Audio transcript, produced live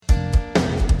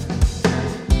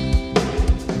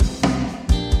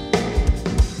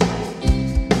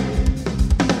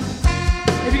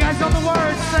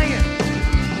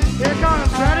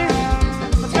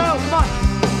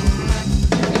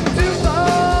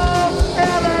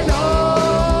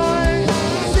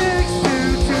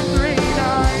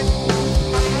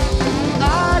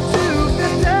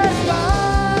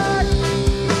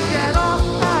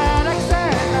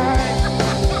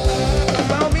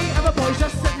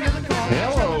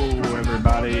Hello,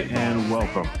 everybody, and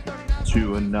welcome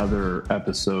to another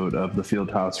episode of the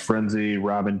Fieldhouse Frenzy.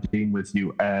 Robin Dean with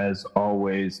you as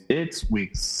always. It's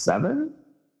week 7,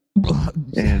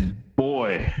 and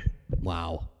boy,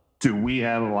 wow, do we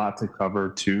have a lot to cover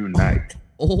tonight.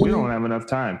 We don't have enough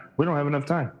time.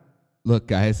 Look,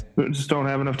 guys, We just don't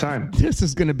have enough time. this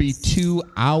is going to be 2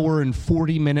 hour and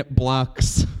 40-minute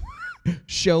blocks.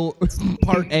 Show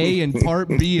part A and part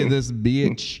B of this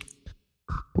bitch.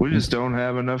 We just don't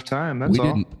have enough time. That's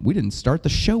all. We didn't start the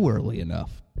show early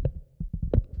enough.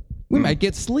 We might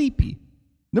get sleepy.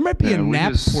 There might be a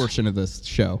nap portion of this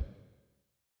show.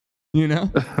 You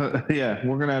know? Yeah,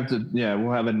 we're gonna have to. Yeah,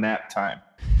 we'll have a nap time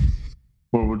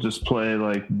where we'll just play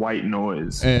like white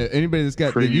noise. Anybody that's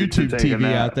got the YouTube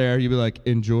TV out there, you'd be like,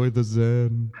 enjoy the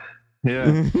zen.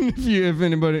 Yeah. if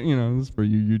anybody, this is for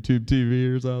you YouTube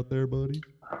TVers out there, buddy.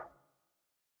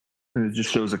 And it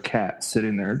just shows a cat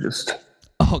sitting there, just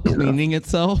cleaning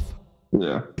itself.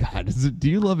 Yeah. God, do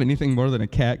you love anything more than a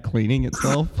cat cleaning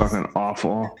itself? Fucking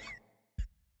awful.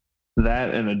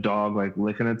 That and a dog like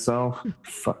licking itself.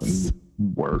 Fucking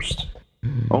worst.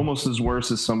 Almost as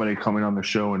worse as somebody coming on the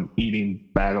show and eating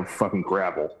bag of fucking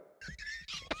gravel.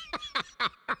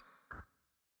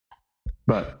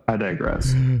 But I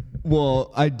digress.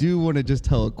 Well, I do want to just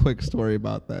tell a quick story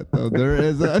about that, though. There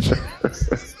is a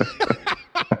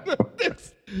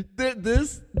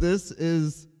this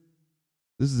is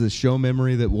a show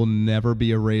memory that will never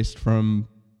be erased from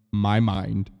my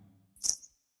mind.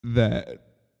 That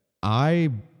I,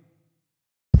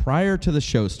 prior to the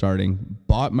show starting,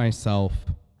 bought myself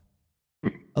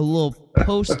a little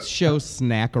post-show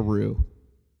snackaroo.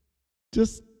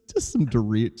 Just some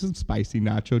Doritos, some spicy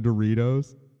nacho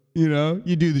Doritos. You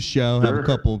do the show, have a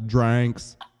couple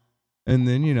drinks, and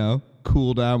then,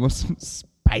 cool down with some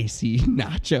spicy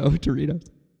nacho Doritos.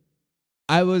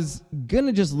 I was going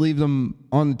to just leave them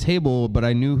on the table, but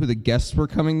I knew who the guests were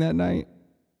coming that night.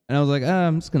 And I was like,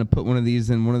 I'm just going to put one of these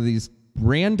in one of these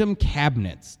random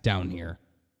cabinets down here.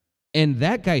 And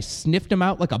that guy sniffed them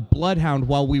out like a bloodhound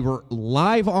while we were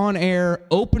live on air,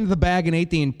 opened the bag and ate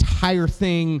the entire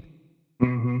thing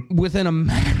within a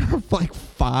matter of like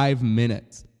 5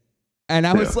 minutes. And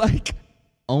I was like,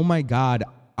 oh my God,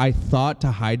 I thought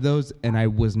to hide those and I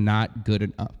was not good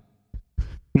enough.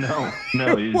 No,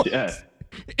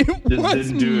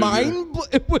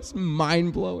 It was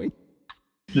mind-blowing.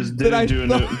 Just didn't do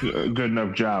a good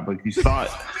enough job. Like you thought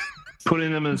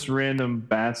putting them in this random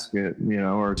basket,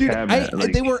 or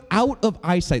cabinet. They were out of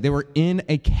eyesight. They were in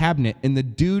a cabinet, and the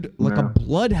dude, like a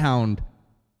bloodhound,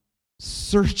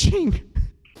 searching,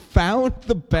 found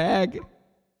the bag.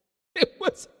 It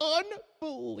was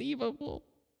unbelievable.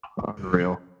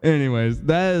 Unreal. Anyways,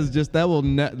 that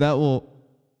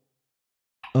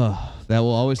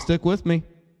will always stick with me.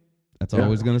 That's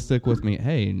always going to stick with me.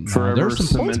 Hey, no, there's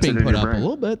some points being put up a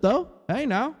little bit, though. Hey,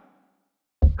 now.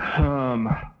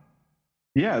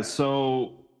 Yeah,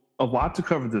 so a lot to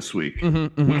cover this week.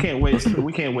 We can't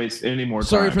waste any more time.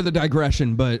 Sorry for the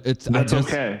digression, but that's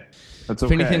okay. That's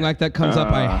okay. If anything like that comes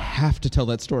up, I have to tell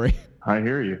that story. I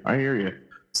hear you.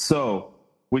 So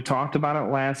we talked about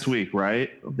it last week,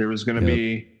 right? There was going to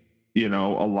be, a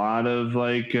lot of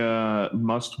like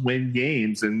must-win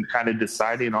games and kind of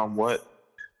deciding on what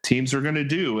teams are going to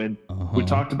do. And we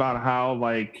talked about how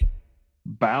like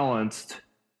balanced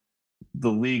the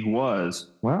league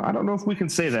was. Well, I don't know if we can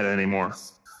say that anymore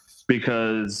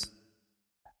because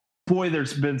boy,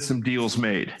 there's been some deals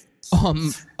made. A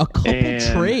couple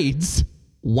trades.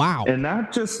 Wow. And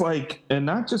not just like a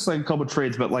couple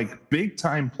trades, but like big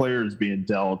time players being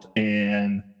dealt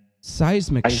and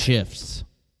seismic shifts.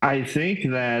 I think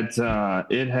that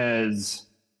it has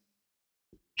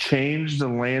changed the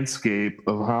landscape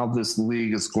of how this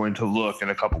league is going to look in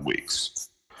a couple weeks.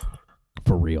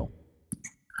 For real.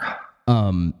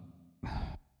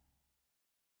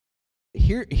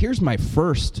 Here's my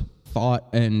first thought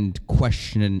and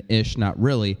question-ish, not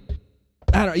really.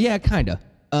 Kind of.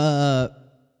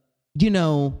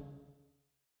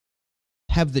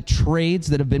 Have the trades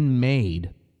that have been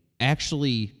made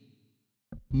actually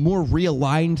more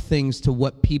realigned things to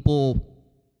what people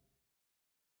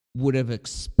would have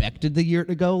expected the year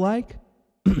to go like?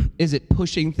 Is it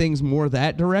pushing things more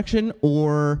that direction?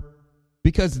 Or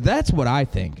because that's what I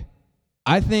think.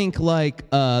 I think like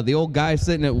the old guy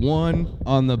sitting at 1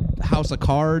 on the house of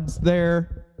cards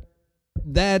there,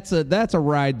 that's a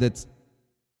ride that's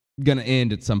gonna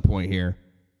end at some point here.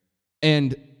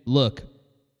 And look,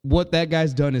 what that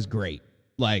guy's done is great.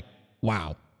 Like,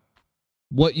 wow.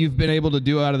 What you've been able to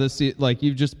do out of this, like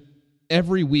you've just,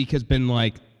 every week has been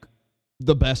like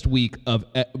the best week of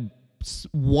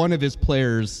one of his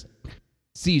players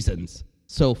seasons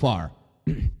so far.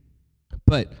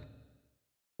 But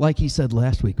like he said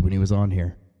last week when he was on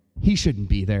here, he shouldn't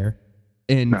be there.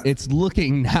 And it's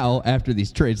looking now after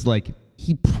these trades like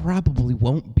he probably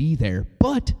won't be there.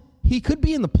 But he could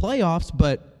be in the playoffs.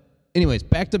 But anyways,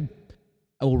 back to,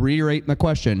 I will reiterate my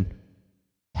question.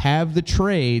 Have the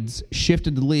trades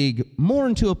shifted the league more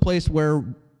into a place where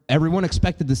everyone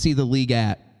expected to see the league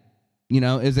at? You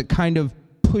know, is it kind of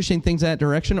pushing things that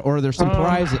direction, or are there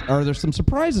some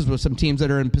surprises with some teams that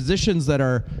are in positions that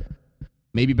are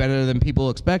maybe better than people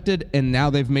expected, and now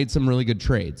they've made some really good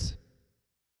trades?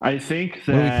 I think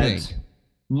that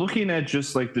looking at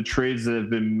just like the trades that have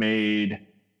been made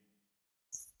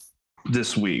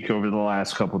this week over the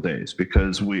last couple of days,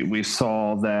 because we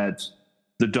saw that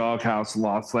the doghouse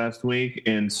lost last week,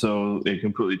 and so it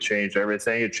completely changed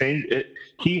everything.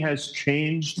 He has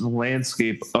changed the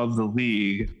landscape of the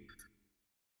league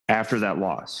after that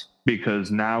loss, because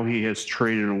now he has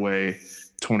traded away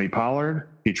Tony Pollard,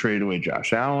 he traded away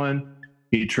Josh Allen,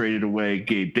 he traded away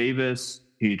Gabe Davis,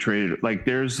 he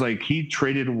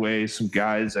traded away some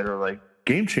guys that are like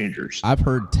game changers. I've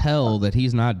heard tell that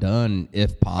he's not done,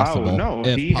 if possible. Oh no,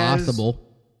 he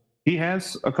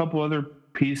has a couple other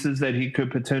pieces that he could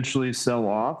potentially sell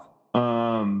off.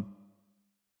 Now,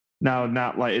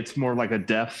 not like, it's more like a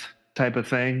depth type of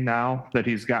thing now that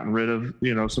he's gotten rid of,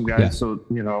 some guys. Yeah. So,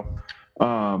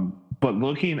 but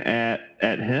looking at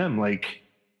him, like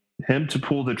him to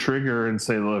pull the trigger and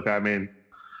say, look, I mean,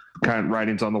 kind of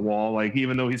writing's on the wall. Like,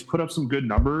 even though he's put up some good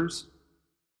numbers,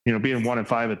 being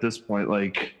 1-5 at this point,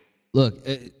 like, look,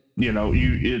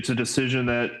 it's a decision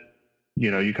that,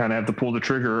 you kind of have to pull the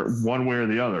trigger one way or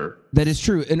the other. That is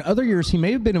true. In other years, he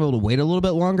may have been able to wait a little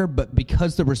bit longer, but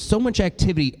because there was so much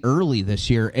activity early this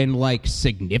year and like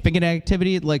significant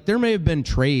activity, like there may have been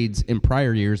trades in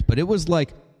prior years, but it was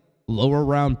like lower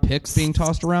round picks being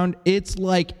tossed around. It's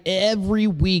like every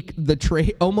week,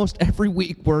 almost every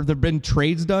week where there've been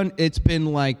trades done, it's been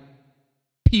like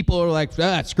people are like,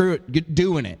 screw it, get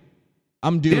doing it.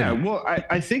 I'm doing it. Yeah, well,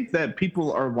 I think that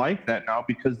people are like that now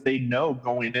because they know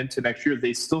going into next year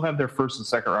they still have their first and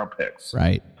second round picks.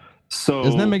 Right. So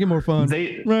doesn't that make it more fun?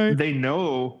 They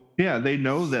know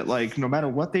that like no matter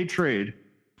what they trade,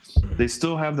 they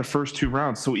still have the first two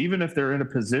rounds. So even if they're in a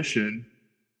position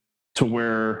to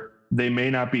where they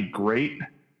may not be great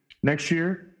next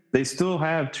year, they still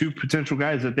have two potential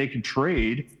guys that they can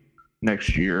trade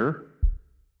next year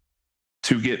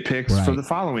to get picks for the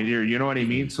following year. You know what I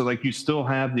mean? So like you still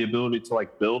have the ability to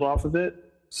like build off of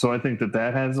it. So I think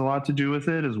that has a lot to do with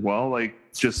it as well. Like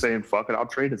just saying, fuck it, I'll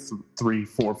trade it 3,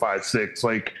 4, 5, 6.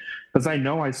 Like, because I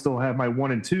know I still have my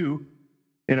 1 and 2.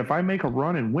 And if I make a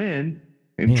run and win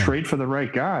and trade for the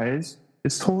right guys,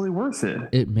 it's totally worth it.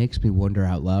 It makes me wonder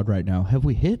out loud right now, have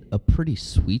we hit a pretty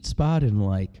sweet spot in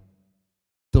like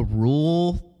the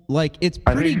rule? Like, it's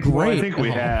pretty great. Well, I think we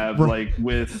have, like,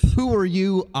 with... Who are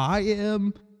you? I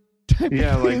am? Type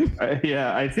of thing.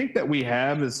 I think that we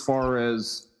have as far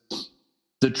as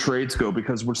the trades go,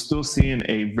 because we're still seeing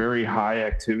a very high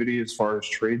activity as far as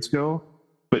trades go,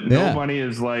 but nobody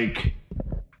is, like,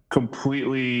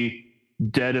 completely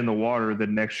dead in the water the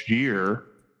next year.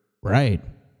 Right.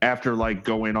 After, like,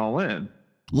 going all in.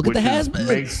 Look at the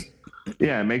has-beens.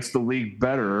 It makes the league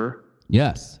better.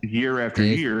 Yes. Year after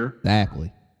year.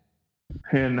 Exactly.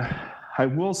 And I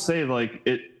will say, like,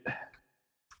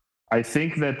 I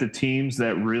think that the teams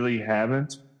that really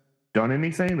haven't done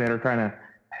anything, that are kind of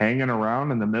hanging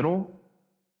around in the middle,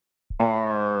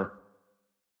 are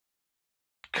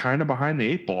kind of behind the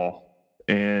 8 ball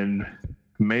and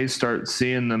may start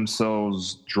seeing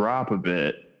themselves drop a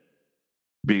bit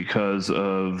because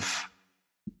of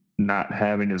not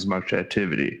having as much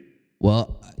activity.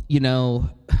 Well,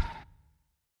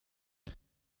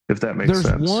 if that makes sense.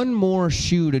 There's one more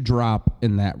shoe to drop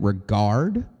in that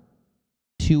regard,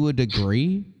 to a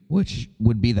degree, which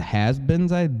would be the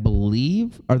has-beens, I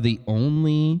believe, are the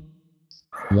only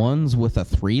ones with a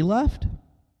 3 left.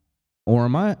 Or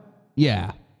am I?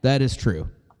 Yeah, that is true.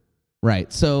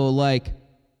 Right. So, like,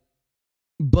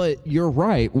 but you're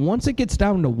right. Once it gets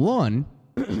down to 1,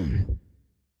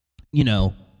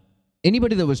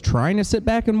 anybody that was trying to sit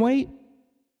back and wait,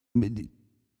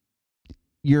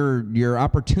 your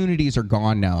opportunities are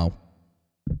gone now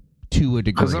to a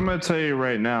degree. Because I'm going to tell you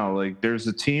right now, like, there's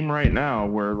a team right now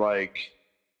where, like,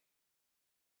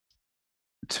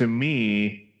 to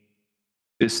me,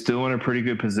 is still in a pretty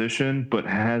good position, but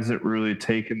hasn't really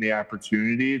taken the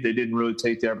opportunity. They didn't really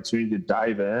take the opportunity to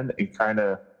dive in and kind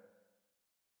of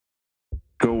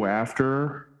go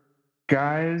after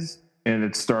guys, and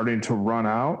it's starting to run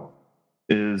out,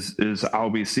 is I'll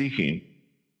be seeking.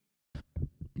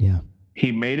 Yeah.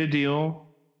 he made a deal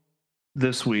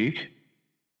this week.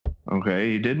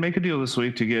 Okay, he did make a deal this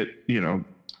week to get,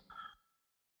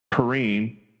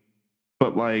 Perrine.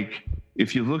 But, like,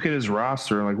 if you look at his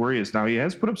roster and, like, where he is now, he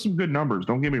has put up some good numbers.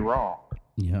 Don't get me wrong.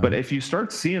 Yeah. But if you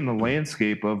start seeing the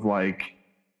landscape of, like,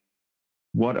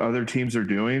 what other teams are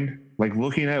doing, like,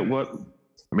 looking at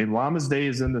Llamas Day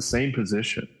is in the same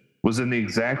position, was in the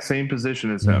exact same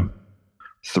position as him.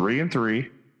 3-3.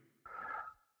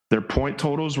 Their point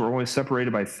totals were only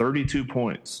separated by 32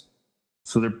 points.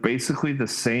 So they're basically the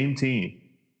same team.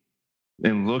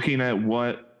 And looking at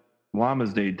what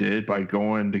Llamas Day did by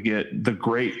going to get the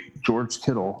great George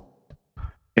Kittle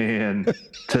and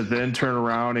to then turn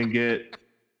around and get,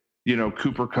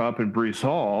 Cooper Kupp and Brees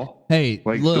Hall. Hey,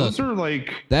 like, look, those are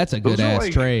like, that's a good ass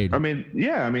trade. I mean,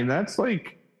 yeah, that's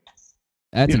like,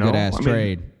 that's a good ass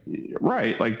trade.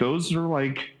 Right. Like, those are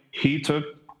like, he's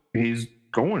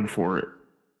going for it.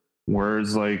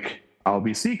 Whereas, like, I'll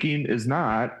Be Seeking is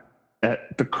not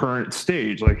at the current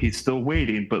stage. Like, he's still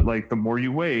waiting, but, like, the more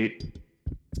you wait,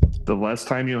 the less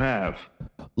time you have.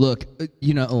 Look,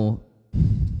 you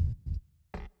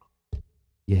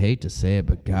hate to say it,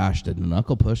 but gosh, did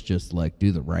Knuckle Push just, like,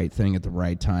 do the right thing at the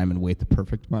right time and wait the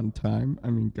perfect amount of time? I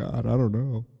mean, God, I don't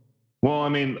know. Well,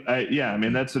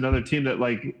 that's another team that,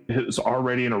 like, is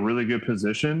already in a really good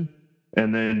position,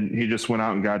 and then he just went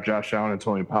out and got Josh Allen and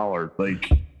Tony Pollard. Like,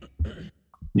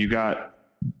 you got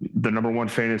the number one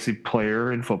fantasy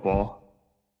player in football.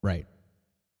 Right.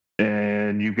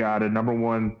 And you got a number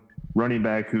one running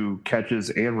back who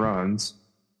catches and runs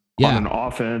on an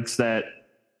offense that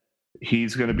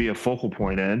he's going to be a focal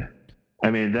point in.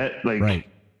 I mean, that, like... Right.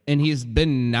 And he's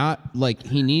been not, like,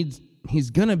 he's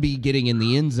going to be getting in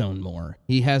the end zone more.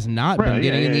 He has not been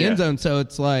getting in the end zone, so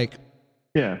it's like...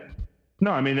 Yeah.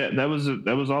 No, I mean, that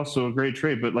was also a great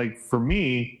trade. But, like, for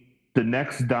me, the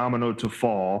next domino to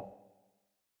fall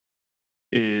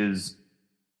is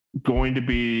going to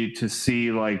be to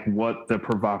see, like, what the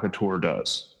provocateur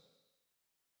does.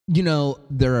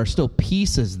 There are still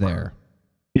pieces there.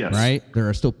 Yes. Right? There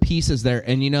are still pieces there.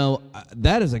 And,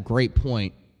 that is a great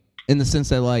point in the sense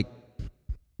that, like,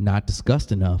 not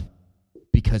discussed enough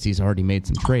because he's already made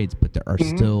some trades, but there are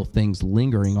still things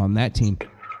lingering on that team.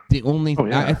 The only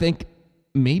I think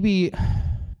maybe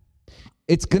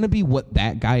it's going to be what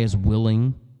that guy is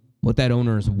willing, what that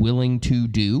owner is willing to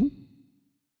do.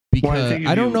 Because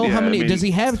I don't know how many. Does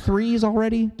he have threes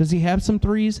already? Does he have some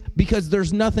threes? Because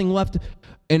there's nothing left.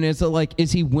 And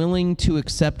is he willing to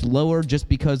accept lower just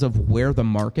because of where the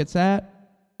market's at?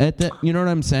 You know what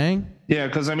I'm saying? Yeah,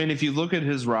 because if you look at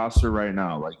his roster right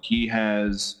now, like, he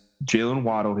has Jalen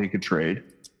Waddle he could trade,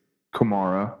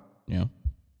 Kamara,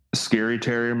 Scary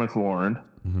Terry McLaurin.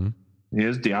 Mm-hmm. He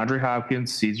has DeAndre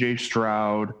Hopkins, CJ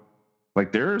Stroud.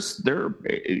 Like, there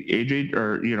AJ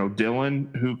or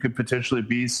Dylan, who could potentially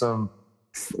be some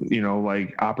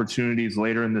like opportunities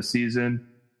later in the season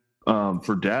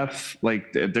for depth.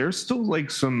 Like, there's still,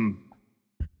 like, some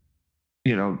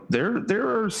there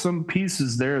are some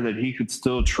pieces there that he could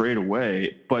still trade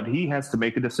away, but he has to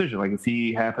make a decision. Like, if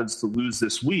he happens to lose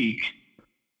this week,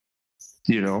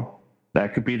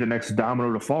 that could be the next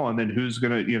domino to fall. And then who's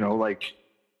gonna like,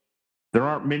 there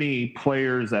aren't many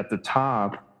players at the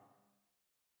top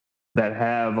that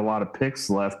have a lot of picks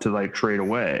left to, like, trade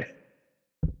away.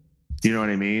 You know what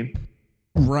I mean?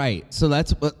 Right. So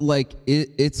that's what, like,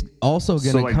 it's also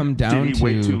going to come down to... Did he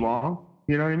wait too long?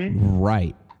 You know what I mean?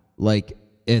 Right. Like,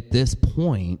 at this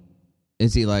point,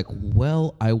 is he like,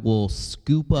 well, I will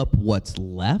scoop up what's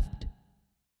left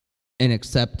and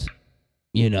accept,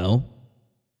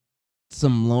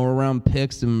 some lower round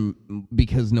picks and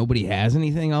because nobody has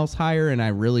anything else higher and I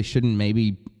really shouldn't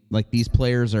maybe, like, these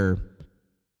players are...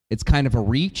 It's kind of a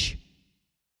reach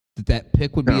that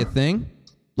pick would be a thing,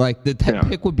 like that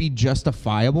pick would be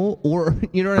justifiable, or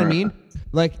you know what I mean?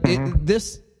 Like,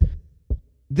 this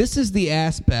is the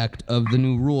aspect of the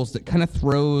new rules that kind of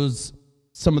throws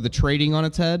some of the trading on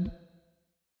its head.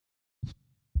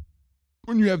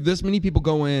 When you have this many people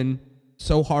go in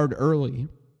so hard early,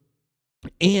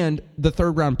 and the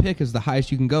third round pick is the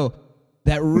highest you can go,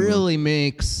 that really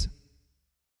makes...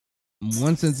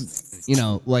 Once it's,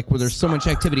 like, where there's so much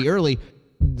activity early,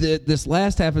 this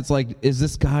last half, it's like, is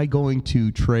this guy going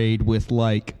to trade with,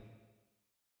 like,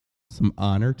 some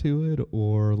honor to it,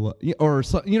 or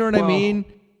so, you know what I mean?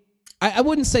 I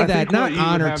wouldn't say that, not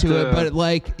honor to it, but,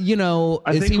 like,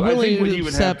 is he willing to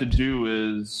accept?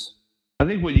 I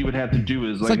think what you would have to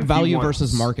do is it's like value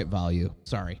versus market value.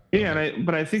 Sorry. Yeah,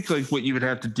 but I think, like, what you would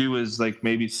have to do is, like,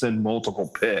 maybe send multiple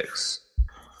picks.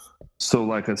 So,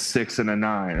 like, a 6 and a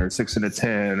 9 or 6 and a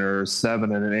 10 or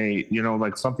 7 and an 8,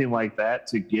 like, something like that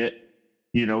to get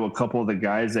a couple of the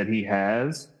guys that he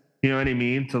has, you know what I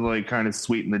mean, to like kind of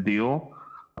sweeten the deal.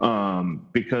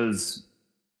 Because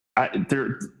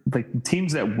they're like the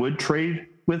teams that would trade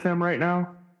with him right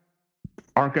now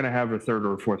aren't going to have a third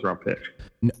or a fourth round pick.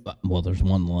 No, well, there's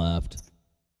one left.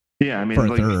 Yeah, I mean, for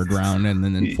a third round and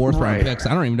then fourth round picks.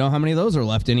 I don't even know how many of those are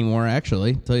left anymore,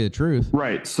 actually, to tell you the truth.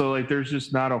 Right. So, like, there's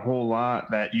just not a whole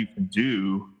lot that you can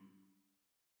do,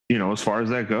 as far as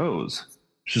that goes.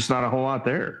 It's just not a whole lot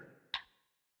there.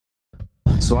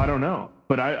 So, I don't know.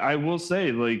 But I will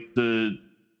say, like, we're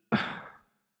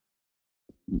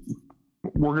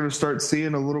going to start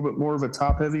seeing a little bit more of a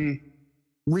top-heavy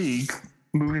league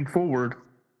moving forward.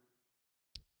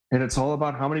 And it's all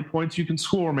about how many points you can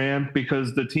score, man,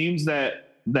 because the teams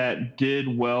that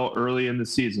did well early in the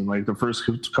season, like the first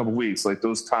couple weeks, like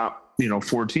those top,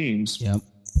 4 teams, yep,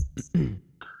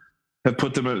 have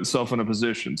put themselves in a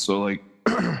position. So, like,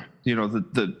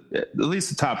 the at least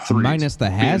the top 3. Minus the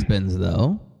has-beens,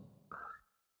 though.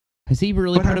 Has he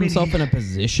really put himself in a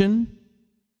position?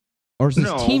 Or has his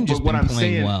team just been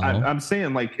playing well? I'm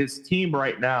saying, like, his team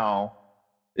right now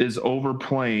is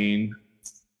overplaying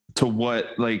to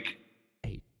what, like,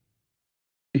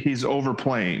 he's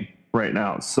overplaying right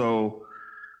now. So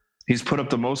he's put up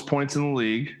the most points in the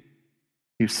league.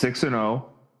 He's 6-0.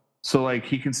 So, like,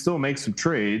 he can still make some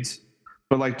trades,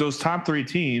 but like those top 3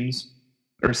 teams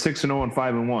are 6-0 and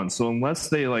 5-1. So unless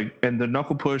they and the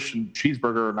knuckle push and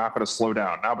cheeseburger are not going to slow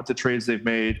down, not with the trades they've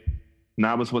made,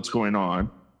 not with what's going on.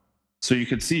 So you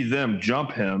could see them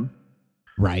jump him.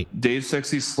 Right. Dave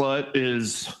Sexy Slut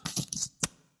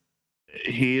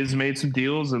he has made some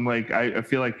deals, and like I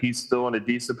feel like he's still in a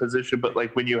decent position. But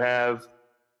like when you have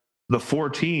the 4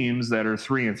 teams that are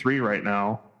 3-3 right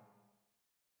now,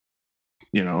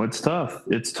 it's tough.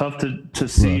 It's tough to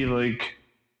see. Like,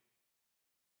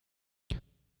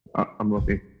 I'm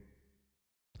looking.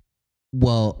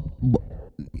 Well,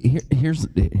 here's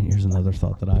another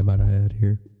thought that I might have had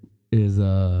here. Is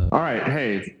all right.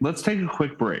 Hey, let's take a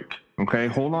quick break. Okay,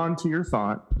 hold on to your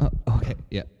thought. Okay,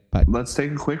 yeah. Bye. Let's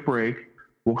take a quick break.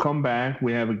 We'll come back.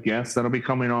 We have a guest that'll be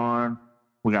coming on.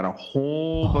 We got a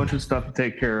whole bunch of stuff to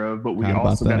take care of, but we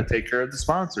also got to take care of the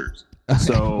sponsors.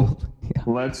 So yeah.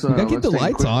 let's get the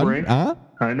lights on. Break. Huh?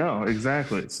 I know,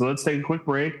 exactly. So let's take a quick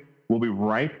break. We'll be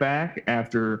right back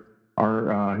after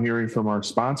our hearing from our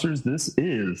sponsors. This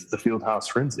is the Fieldhouse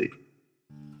Frenzy.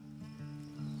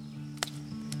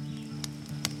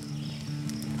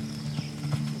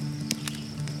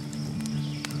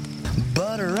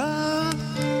 Butter up.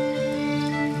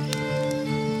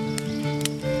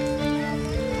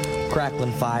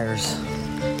 Crackling fires,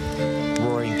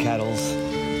 roaring kettles,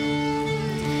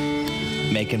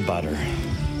 making butter.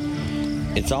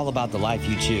 It's all about the life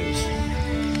you choose.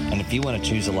 And if you want to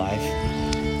choose a life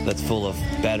that's full of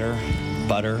better,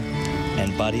 butter,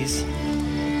 and buddies,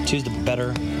 choose the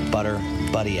Better Butter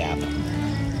Buddy app.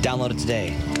 Download it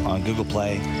today on Google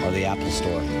Play or the Apple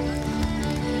Store.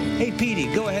 Hey, Petey,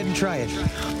 go ahead and try it.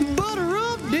 Butter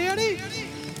up, Daddy!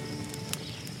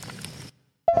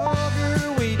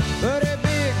 Over wheat, put a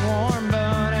big warm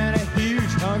bun and a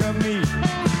huge hunk of meat.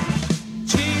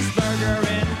 Cheeseburger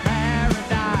in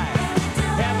paradise.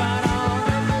 Heaven on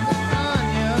earth with an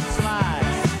onion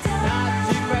slice. Not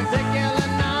too particular,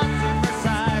 not too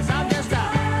precise. I'm just a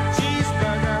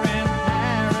cheeseburger in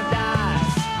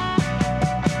paradise.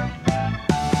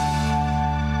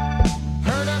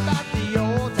 Heard about the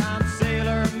old time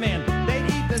sailor men. They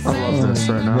eat the same. I love this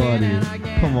right now. Buddy,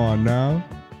 come on now.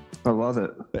 I love it.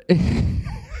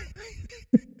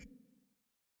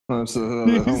 Oh You see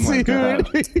my God.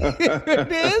 who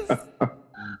it is?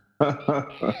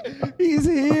 He's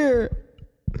here.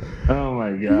 Oh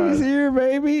my God. He's here,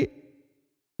 baby.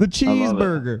 The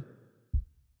cheeseburger.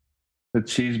 The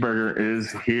cheeseburger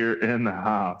is here in the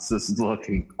house. This is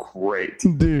looking great.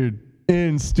 Dude,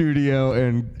 in studio,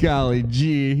 and golly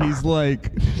gee, he's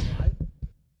like,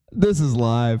 this is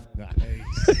live.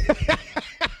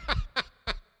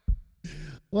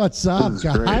 What's up,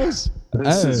 guys?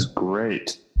 This is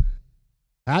great.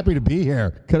 Happy to be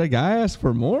here. Could a guy ask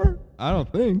for more? I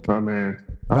don't think. Oh, man.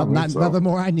 Nothing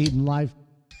more I need in life.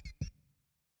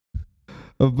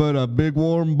 But a big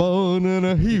warm bun and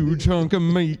a huge hunk of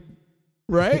meat.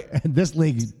 Right? And this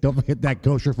league, don't forget that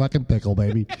kosher fucking pickle,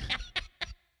 baby.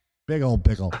 Big old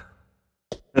pickle.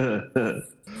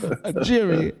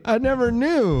 Jimmy, I never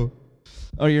knew.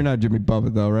 Oh, you're not Jimmy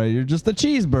Buffett, though, right? You're just a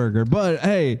cheeseburger. But,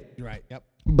 hey. You're right, yep.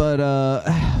 But,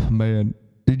 man,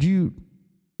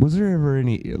 was there ever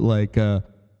any,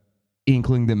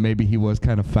 inkling that maybe he was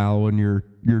kind of following your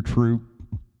troop?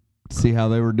 See how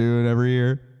they were doing every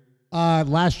year?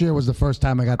 Last year was the first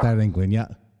time I got that inkling, yeah.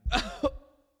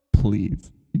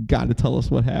 please. You got to tell us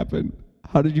what happened.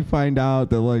 How did you find out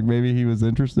that, like, maybe he was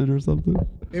interested or something?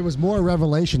 It was more a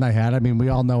revelation I had. I mean, we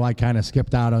all know I kind of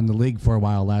skipped out on the league for a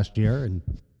while last year, and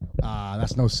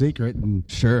that's no secret. And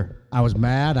Sure. I was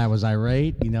mad. I was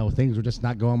irate. You know, things were just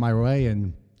not going my way,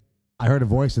 and I heard a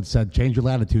voice that said, "Change your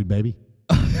latitude, baby."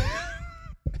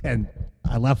 And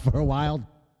I left for a while.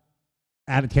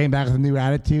 Came back with a new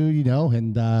attitude, you know,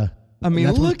 and I mean,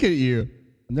 and look at you.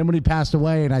 And then when he passed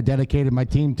away and I dedicated my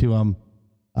team to him,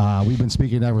 we've been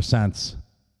speaking ever since.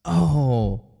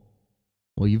 Oh.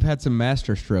 Well, you've had some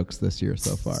master strokes this year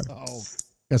so far. Oh.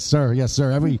 Yes, sir. Yes,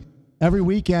 sir. Every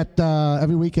week at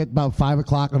about 5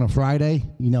 o'clock on a Friday,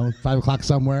 you know, 5 o'clock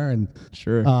somewhere, and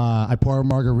Sure. I pour a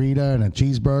margarita and a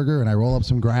cheeseburger, and I roll up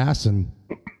some grass, and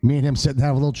me and him sit and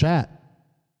have a little chat.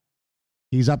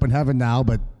 He's up in heaven now,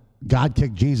 but God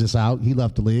kicked Jesus out. He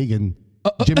left the league, and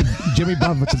Jimmy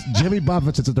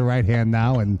Buffett sits at the right hand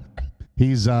now, and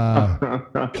he's a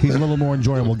little more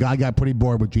enjoyable. God got pretty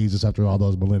bored with Jesus after all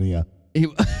those millennia.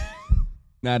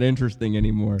 Not interesting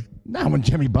anymore. Now when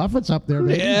Jimmy Buffett's up there,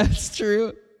 baby. Yeah, it's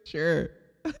true. Sure.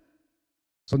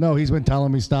 So no, he's been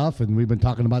telling me stuff, and we've been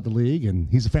talking about the league, and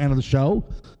he's a fan of the show.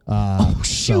 Oh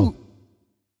shoot!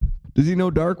 Does he know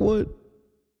Darkwood?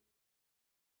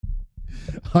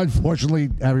 Unfortunately,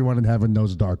 everyone in heaven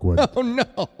knows Darkwood. Oh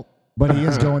no! But he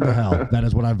is going to hell. That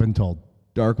is what I've been told.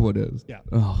 Darkwood is. Yeah.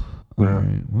 Oh, all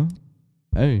right. Well,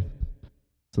 hey.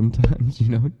 Sometimes, you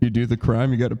know, you do the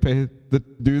crime, you got to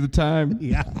do the time.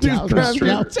 Yeah. Do the crime, do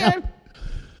the time.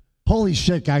 Holy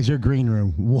shit, guys, your green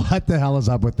room. What the hell is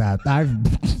up with that? That's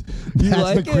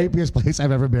like the creepiest place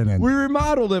I've ever been in. We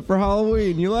remodeled it for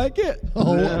Halloween. You like it?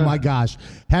 Oh my gosh.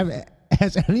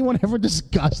 Has anyone ever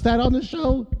discussed that on the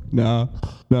show? No,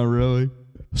 not really.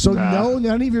 So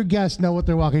none of your guests know what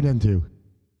they're walking into.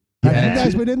 Have you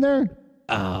guys been in there?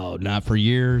 Oh, not for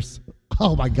years.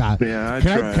 Oh my God. Yeah,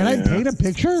 Can I paint a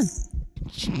picture?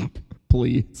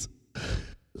 Please.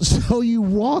 So you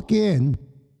walk in,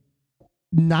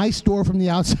 nice door from the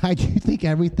outside. You think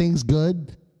everything's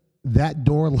good. That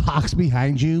door locks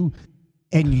behind you,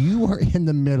 and you are in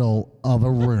the middle of a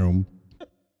room.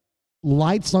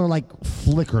 Lights are like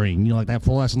flickering, you know, like that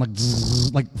fluorescent, like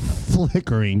zzz, like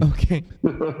flickering. Okay.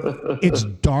 It's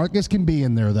dark as can be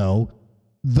in there, though.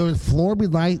 The floor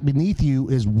beneath you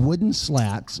is wooden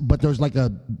slats, but there's like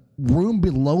a room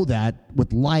below that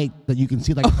with light that you can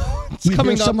see. Like it's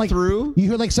coming up like, through. You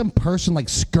hear like some person like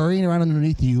scurrying around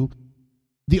underneath you.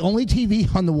 The only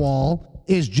TV on the wall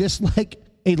is just like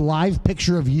a live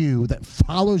picture of you that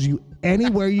follows you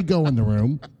anywhere you go in the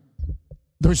room.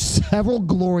 There's several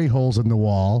glory holes in the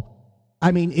wall.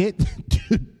 I mean,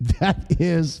 dude, that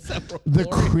is the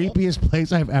creepiest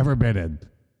place I've ever been in.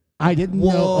 I didn't know.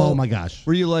 Oh my gosh.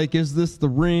 Were you like, is this the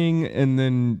Ring? And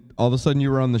then all of a sudden you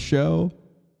were on the show?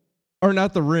 Or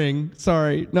not the Ring.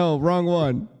 Sorry. No, wrong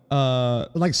one.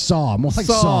 Like Saw. More like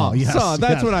Saw. Yes, Saw.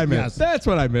 That's yes, what I meant. yes. That's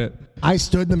what I meant. I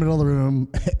stood in the middle of the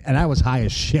room, and I was high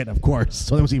as shit, of course.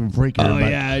 So it was even freakier. Oh,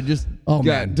 but, yeah. I just Oh,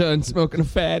 got man. done smoking a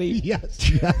fatty. Yes.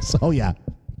 Yes. Oh, yeah.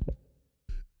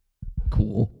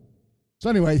 Cool. So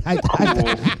anyway, I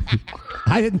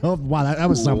didn't know. Wow, that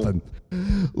was something.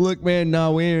 Look, man,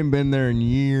 no, we ain't been there in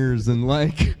years. And,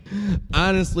 like,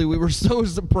 honestly, we were so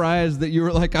surprised that you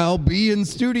were like, I'll be in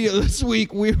studio this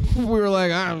week. We were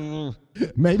like,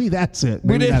 Maybe that's it.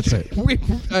 Maybe that's it.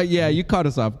 Yeah, you caught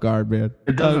us off guard, man.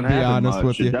 It doesn't I'll be happen honest much.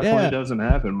 with you. It definitely doesn't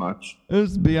happen much.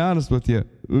 Let's be honest with you.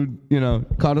 You know,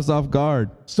 caught us off guard.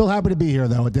 Still happy to be here,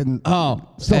 though. It didn't.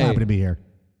 Still hey, happy to be here.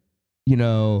 You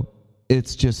know,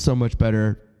 it's just so much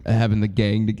better having the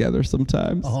gang together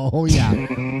sometimes. Oh, yeah.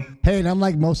 Hey, and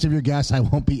unlike most of your guests, I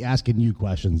won't be asking you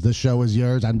questions. This show is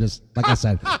yours. I'm just, like I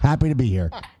said, happy to be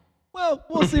here. Well,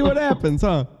 we'll see what happens,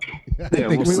 huh? Yeah, I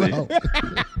think we'll see. will.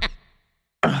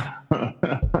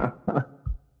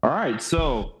 All right,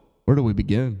 so Where do we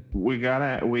begin?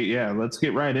 let's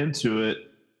get right into it.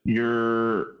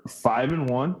 You're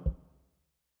 5-1.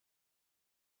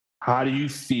 How do you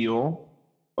feel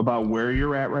about where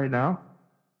you're at right now?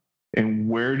 And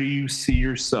where do you see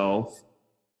yourself,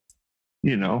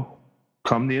 you know,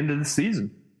 come the end of the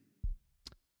season?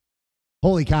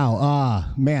 Holy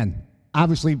cow. Man,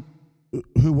 obviously,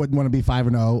 who wouldn't want to be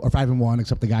 5-0 or 5-1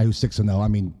 except the guy who's 6-0? I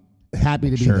mean, happy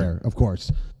to be there, of course.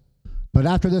 But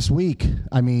after this week,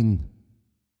 I mean,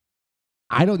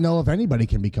 I don't know if anybody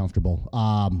can be comfortable.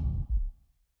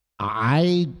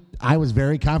 I was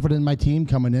very confident in my team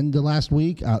coming into last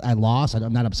week. I lost.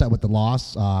 I'm not upset with the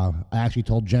loss. I actually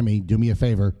told Jimmy, do me a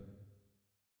favor.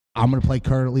 I'm going to play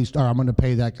Kurt at least, or I'm going to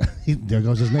pay that. There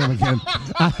goes his name again.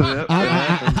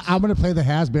 I'm going to play the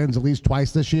has-beens at least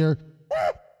twice this year.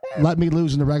 let me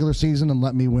lose in the regular season and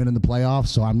let me win in the playoffs.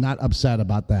 So I'm not upset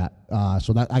about that.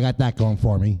 So that I got that going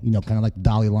for me. Kind of like the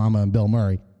Dalai Lama and Bill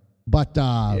Murray. But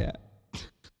Yeah.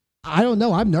 I don't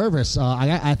know. I'm nervous.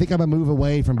 I think I'm a move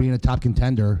away from being a top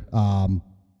contender. A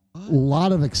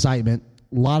lot of excitement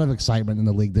in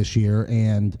the league this year,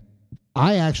 and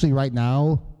I actually right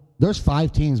now there's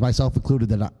 5 teams, myself included,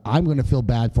 that I'm going to feel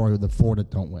bad for the 4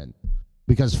 that don't win,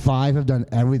 because 5 have done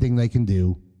everything they can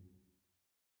do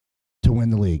to win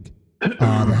the league. The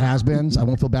has-beens, I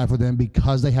won't feel bad for them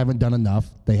because they haven't done enough.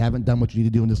 They haven't done what you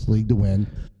need to do in this league to win.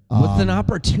 With an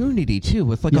opportunity, too,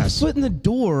 with like yes. a foot in the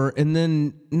door and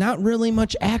then not really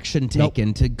much action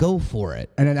taken to go for it.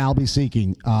 And then Albie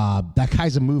Seeking. That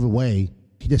guy's a move away.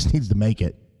 He just needs to make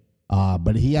it.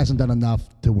 But he hasn't done enough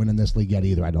to win in this league yet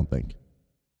either, I don't think.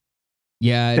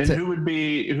 Yeah. And who would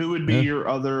be your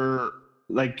other,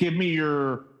 like, give me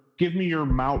your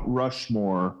Mount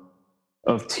Rushmore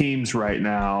of teams right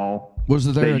now.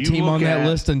 Was there a team on that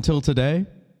list until today?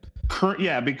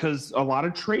 Yeah, because a lot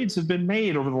of trades have been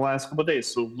made over the last couple of days.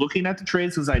 So looking at the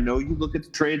trades, because I know you look at the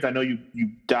trades, I know you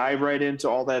dive right into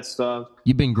all that stuff.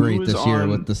 You've been great this year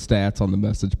with the stats on the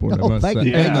message board. Oh, thank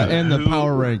you. And the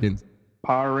power rankings.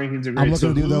 Power rankings are great. I'm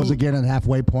looking to do those again in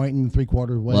halfway point and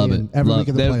 3/4 way. Love and it. every week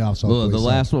of the playoffs. The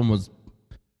last one was.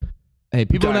 Hey,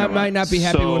 people might not be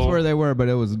happy with where they were, but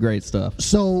it was great stuff.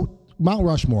 So Mount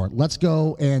Rushmore, let's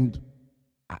go. And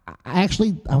I was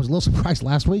a little surprised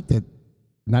last week that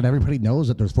not everybody knows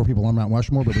that there's 4 people on Mount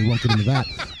Rushmore, but we won't get into that.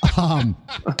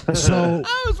 So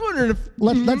I was wondering if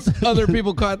let's other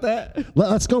people caught that.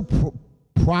 Let's go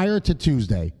prior to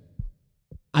Tuesday.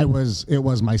 It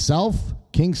was myself,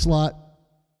 King Slut,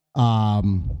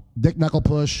 Dick Knuckle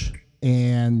Push,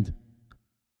 and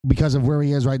because of where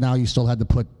he is right now, you still had to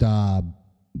put the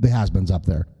has-beens up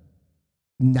there.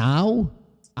 Now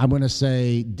I'm going to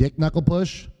say Dick Knuckle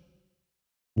Push,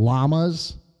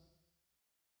 Llamas,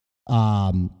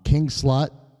 King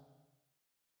Slut,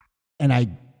 and I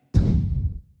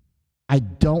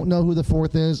don't know who the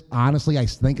 4th is. Honestly, I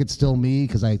think it's still me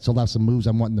because I still have some moves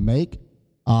I'm wanting to make.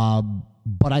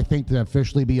 But I think to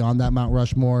officially be on that Mount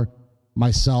Rushmore,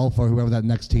 myself or whoever that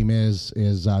next team is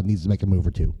needs to make a move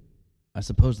or 2. I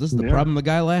suppose this is the problem the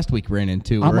guy last week ran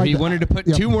into, where he wanted to put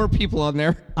 2 more people on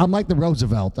there. I'm like the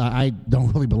Roosevelt. I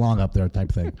don't really belong up there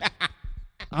type thing.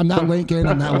 I'm not Lincoln.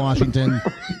 I'm not Washington.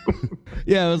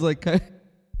 Yeah, I was like,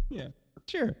 yeah,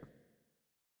 sure.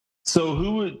 So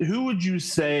who would you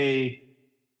say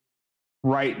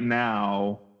right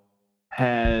now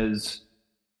who's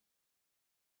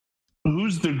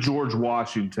the George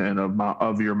Washington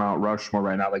of your Mount Rushmore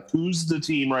right now? Like, who's the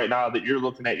team right now that you're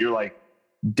looking at? You're like,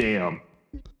 damn,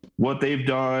 what they've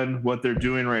done, what they're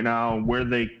doing right now, where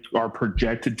they are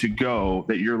projected to go,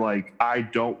 that you're like, I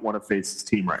don't want to face this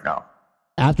team right now.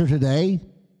 After today,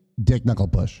 Dick Knuckle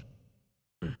Push.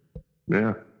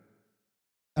 Yeah.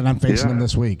 And I'm facing him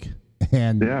this week.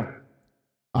 And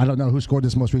I don't know who scored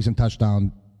this most recent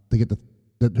touchdown to get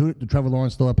did Trevor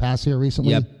Lawrence throw a pass here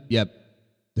recently? Yep.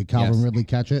 Did Calvin Ridley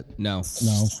catch it? No.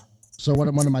 So what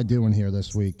am I doing here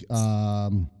this week?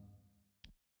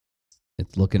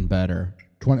 It's looking better.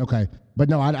 20. Okay, but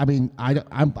no,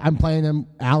 I'm playing him.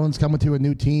 Allen's coming to a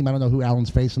new team. I don't know who Allen's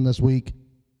facing this week.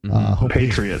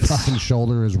 Patriots. His fucking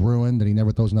shoulder is ruined, and he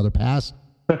never throws another pass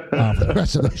for the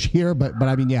rest of this year. But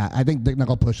I think Dick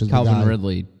Knuckle Push is Calvin the guy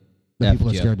Ridley. that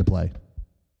people are scared to play.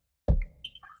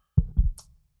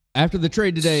 After the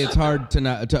trade today, it's hard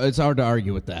to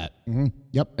argue with that. Mm-hmm.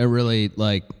 Yep. It really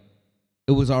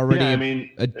it was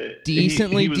already a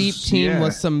decently deep team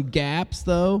with some gaps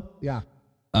though. Yeah.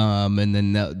 And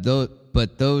then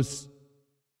those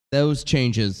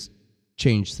changes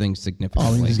changed things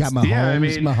significantly. He's got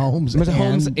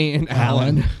Mahomes and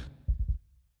Allen.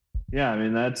 Yeah,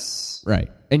 that's right.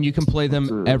 And you can play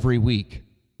them every week.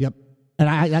 Yep.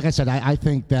 And like I said, I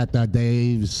think that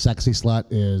Dave's sexy slut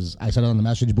is. I said it on the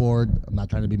message board. I'm not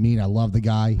trying to be mean. I love the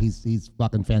guy. He's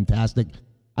fucking fantastic.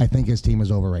 I think his team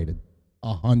is overrated.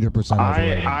 100%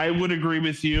 overrated. I would agree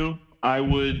with you. I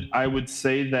would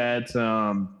say that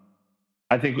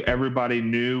I think everybody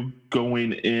knew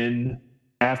going in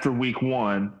after week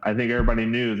 1. I think everybody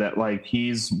knew that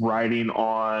he's riding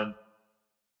on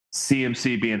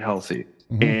CMC being healthy,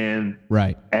 and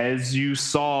right as you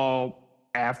saw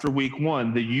after week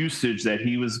 1, the usage that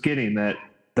he was getting, that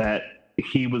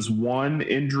he was one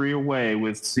injury away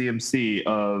with CMC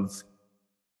of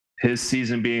his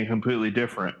season being completely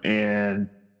different. And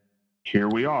here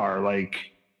we are,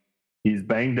 he's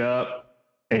banged up,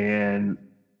 and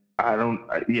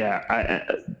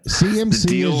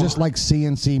CMC is just like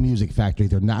CNC Music Factory.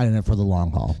 They're not in it for the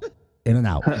long haul. In and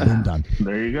out. Boom, done.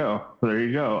 There you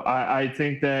go.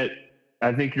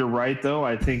 I think you're right, though.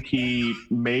 I think he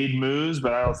made moves,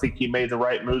 but I don't think he made the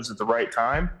right moves at the right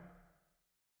time.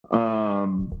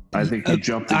 I think he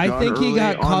jumped the gun. I think he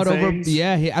got caught over. Things.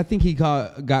 Yeah, I think he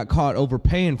got caught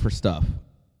overpaying for stuff.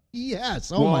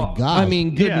 Yes. Oh my God. I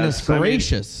mean, goodness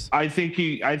gracious. I think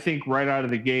right out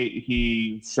of the gate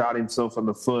he shot himself in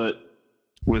the foot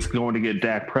with going to get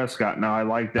Dak Prescott. Now I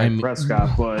like Dak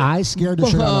Prescott, but I scared the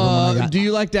shit out of him. When I got, do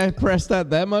you like Dak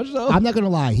Prescott that much though? I'm not gonna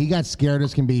lie. He got scared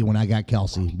as can be when I got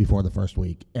Kelsey before the first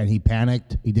week, and he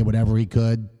panicked. He did whatever he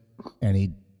could, and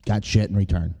he got shit in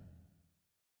return.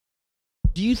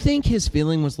 Do you think his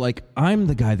feeling was like, I'm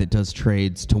the guy that does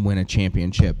trades to win a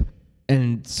championship,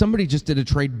 and somebody just did a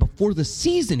trade before the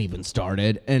season even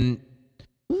started, and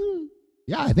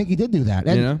yeah, I think he did do that.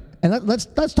 And, and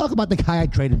let's talk about the guy I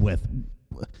traded with.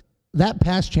 That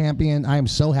past champion, I am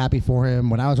so happy for him.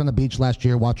 When I was on the beach last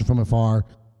year watching from afar,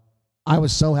 I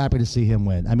was so happy to see him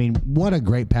win. I mean, what a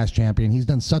great past champion. He's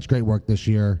done such great work this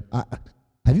year.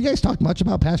 Have you guys talked much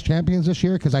about past champions this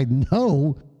year? Because I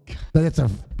know that it's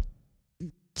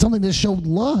something this show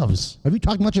loves. Have you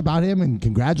talked much about him and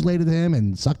congratulated him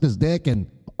and sucked his dick and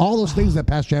all those things that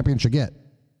past champions should get?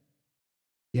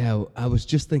 Yeah, I was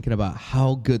just thinking about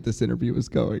how good this interview was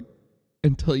going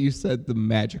until you said the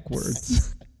magic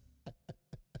words.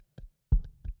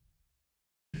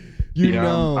 I'm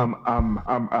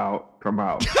out. I'm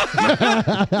out.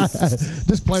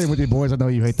 Just playing with you boys. I know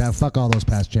you hate that. Fuck all those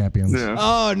past champions. Yeah.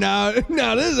 Oh no,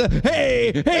 this is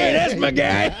hey, that's my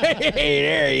guy. Hey,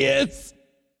 there he is.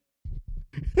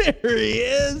 There he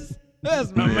is.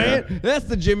 That's my man. That's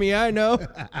the Jimmy I know.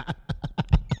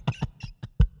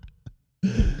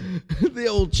 The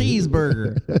old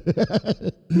cheeseburger.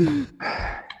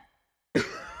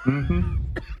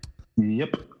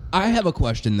 Yep. I have a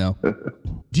question though.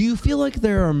 Do you feel like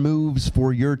there are moves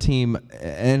for your team?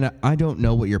 And I don't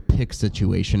know what your pick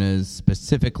situation is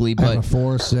specifically, but I have a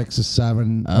 4, 6, a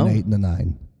 7, an 8, and a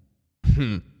 9.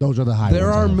 Those are the high ones.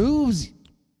 There are moves.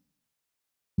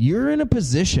 You're in a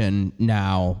position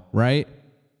now, right?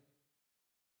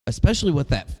 Especially with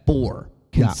that 4.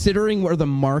 Considering where the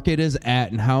market is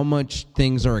at and how much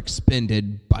things are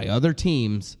expended by other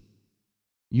teams,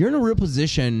 you're in a real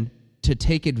position to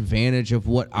take advantage of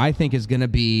what I think is going to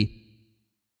be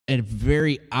a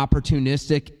very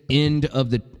opportunistic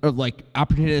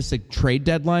opportunistic trade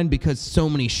deadline because so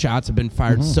many shots have been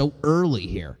fired so early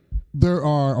here. There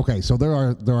are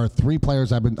 3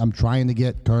 players I'm trying to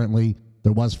get currently.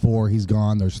 There was 4, he's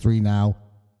gone. There's 3 now.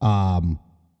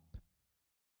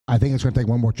 I think it's going to take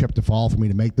one more chip to fall for me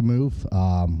to make the move.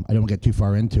 I don't get too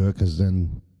far into it because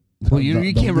then. Well,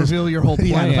 you can't reveal your whole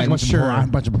plan. Yeah, a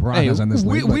bunch of piranhas on this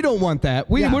league. We don't want that.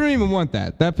 We don't even want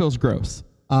that. That feels gross.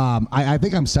 I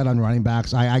think I'm set on running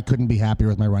backs. I couldn't be happier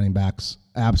with my running backs.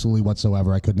 Absolutely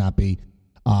whatsoever. I could not be.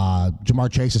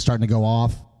 Jamar Chase is starting to go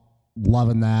off.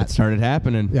 Loving that. It started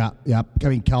happening. Yeah. I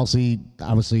mean, Kelsey,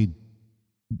 obviously,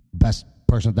 best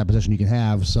person at that position you can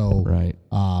have. So right.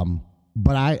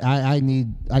 But I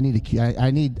need a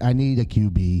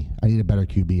QB. I need a better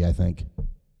QB, I think.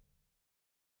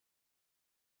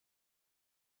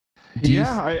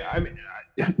 I mean,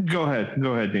 go ahead,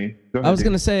 Dean. I was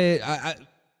going to say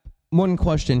one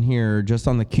question here, just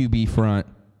on the QB front.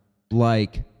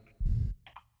 Like,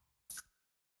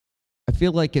 I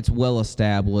feel like it's well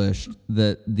established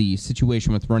that the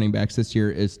situation with running backs this year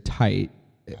is tight,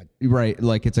 right?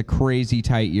 Like, it's a crazy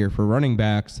tight year for running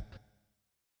backs,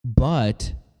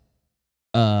 but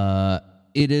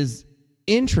it is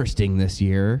interesting this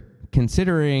year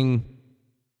considering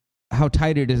how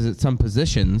tight it is at some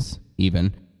positions,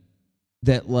 even,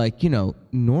 that, like,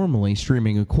 normally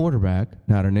streaming a quarterback,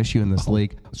 not an issue in this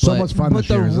league. So much fun this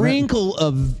year, But the wrinkle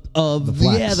of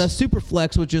the super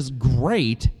flex, which is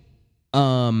great.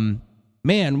 Man,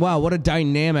 wow, what a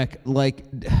dynamic, like.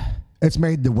 It's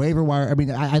made the waiver wire. I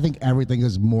mean, I think everything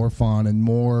is more fun and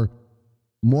more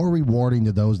rewarding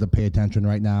to those that pay attention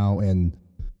right now. And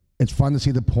it's fun to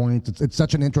see the points. It's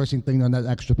such an interesting thing on that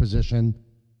extra position.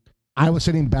 I was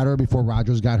sitting better before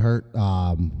Rodgers got hurt.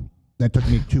 That took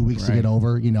me 2 weeks to get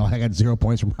over. I got 0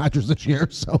 points from Rodgers this year,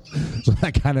 so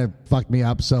that kind of fucked me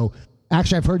up. So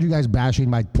actually, I've heard you guys bashing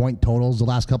my point totals the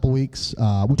last couple weeks,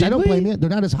 which I don't blame you. They're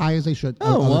not as high as they should.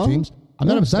 Other teams. I'm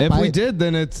not upset by it. If we did,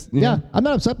 then it's I'm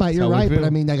not upset by it. You're right, but I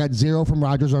mean, I got 0 from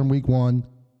Rodgers on week 1.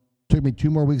 Took me 2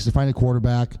 more weeks to find a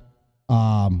quarterback.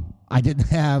 I didn't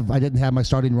have my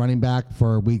starting running back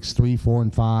for weeks 3, 4,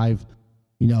 and 5.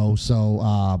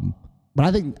 So. But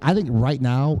I think right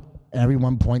now, every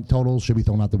 1 point total should be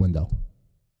thrown out the window.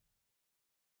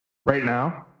 Right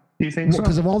now? Do you think so?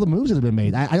 Because of all the moves that have been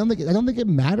made. I don't think it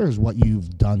matters what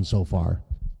you've done so far.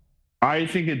 I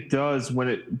think it does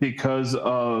I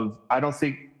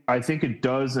think it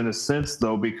does in a sense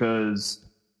though, because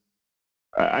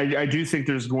I do think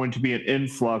there's going to be an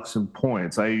influx in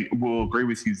points. I will agree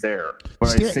with you there. But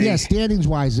Standings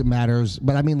wise it matters,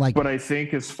 but I mean like. But I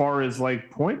think as far as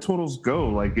like point totals go,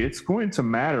 like it's going to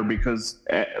matter because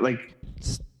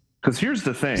here's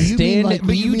the thing.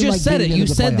 You just said it. You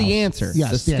said the answer.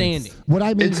 Yeah, the standing. What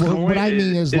I mean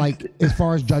is like as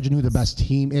far as judging who the best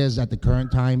team is at the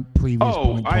current time, previous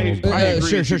point totals. I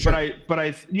agree. Sure.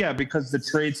 But because the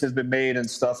trades have been made and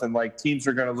stuff, and like teams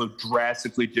are going to look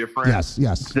drastically different. Yes.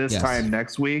 This time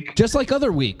next week, just like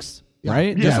other weeks,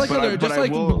 right? Yeah, Just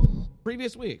like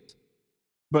previous weeks.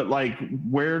 But like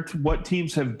what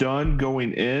teams have done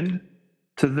going in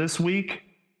to this week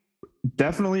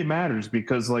definitely matters,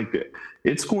 because like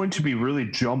it's going to be really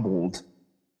jumbled,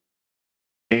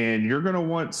 and you're going to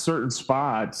want certain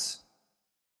spots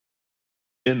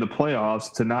in the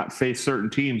playoffs to not face certain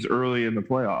teams early in the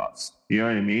playoffs. You know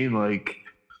what I mean? Like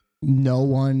no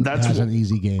one has an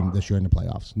easy game this year in the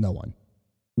playoffs. No one.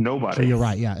 Nobody. So you're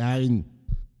right. Yeah.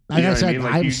 I said,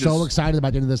 I'm so excited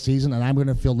about the end of the season, and I'm going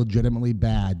to feel legitimately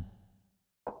bad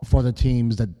for the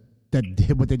teams that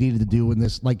did what they needed to do in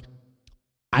this. Like,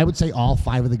 I would say all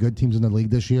 5 of the good teams in the league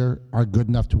this year are good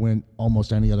enough to win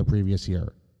almost any other previous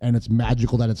year. And it's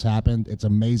magical that it's happened. It's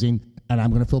amazing. And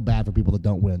I'm going to feel bad for people that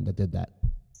don't win that did that.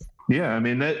 Yeah, I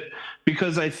mean,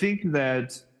 because I think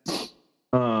that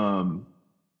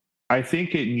I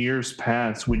think in years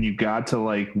past, when you got to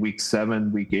like week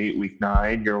 7, week 8, week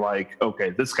 9, you're like, okay,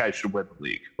 this guy should win the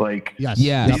league. Like,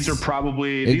 these are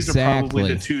probably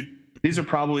the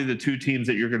two teams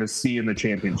that you're going to see in the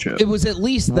championship. It was at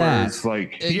least that.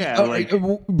 Right.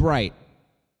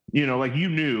 You know, like you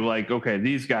knew, like, okay,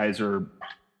 these guys are,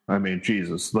 I mean,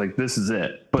 Jesus, like this is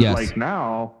it. But like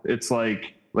now it's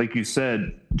like you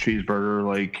said, Cheeseburger,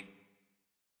 like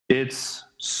it's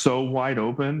so wide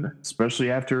open,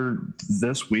 especially after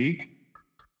this week.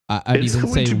 I'd even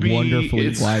say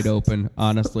wonderfully wide open.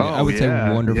 Honestly, I would say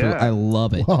wonderful. Yeah. I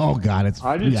love it. Oh God,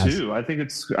 I do too. I think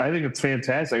it's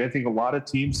fantastic. I think a lot of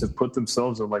teams have put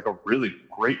themselves in like a really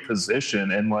great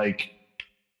position and like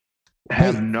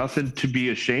have nothing to be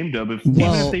ashamed of. Even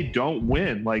if they don't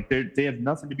win, like they have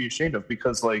nothing to be ashamed of,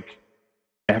 because like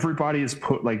everybody is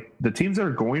put, like the teams that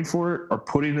are going for it are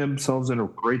putting themselves in a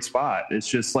great spot. It's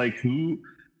just like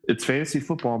it's fantasy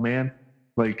football, man.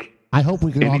 Like. I hope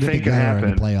we can all get together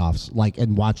in the playoffs, like,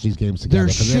 and watch these games together,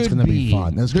 because it's going to be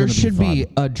fun. There should be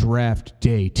a draft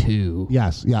day too.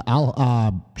 Yes, yeah.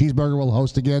 Cheeseburger will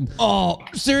host again. Oh,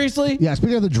 seriously? Yeah.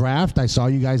 Speaking of the draft, I saw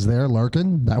you guys there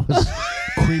lurking. That was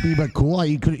creepy but cool.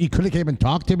 You could have came and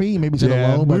talked to me. Maybe said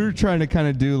hello. But we were trying to kind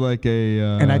of do like a.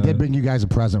 And I did bring you guys a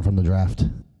present from the draft.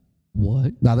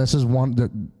 What? Now this is one that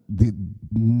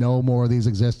no more of these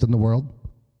exist in the world.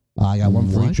 I got one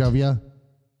for each of you.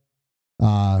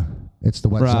 It's the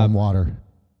wet zone water.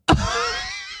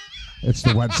 It's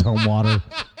the wet zone water.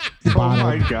 Oh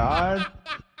my God.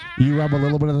 You rub a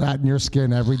little bit of that in your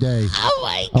skin every day. Oh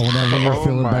my God. Whenever you're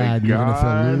feeling bad, you're going to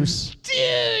feel loose.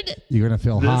 Dude. You're going to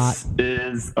feel hot.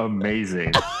 This is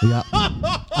amazing. Yeah.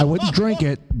 I wouldn't drink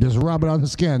it. Just rub it on the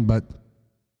skin, but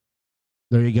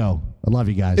there you go. I love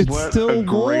you guys. It's still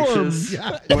warm.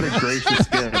 What a gracious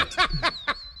gift.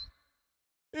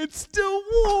 It's still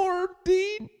warm,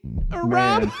 Dean.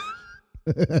 Rob.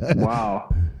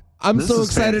 Wow. I'm so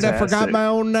excited I forgot my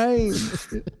own name.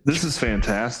 This is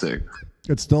fantastic.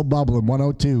 It's still bubbling.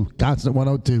 102. Constant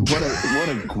 102. What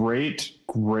a great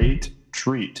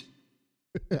treat.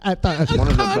 I thought one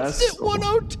of the best.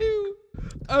 102.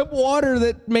 A water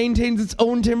that maintains its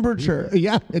own temperature.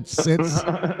 Yeah, it's like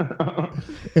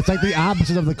the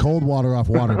opposite of the cold water off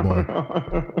Waterboy.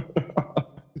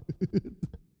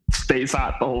 Stays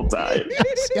hot the whole time.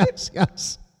 Yes.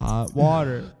 Hot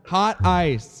water, hot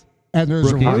ice. And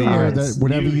there's a rumor that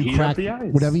whenever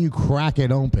you crack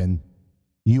it open,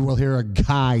 you will hear a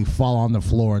guy fall on the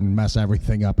floor and mess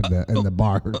everything up in the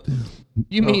bar.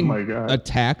 You mean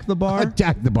attack the bar?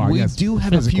 Attack the bar. We yes, do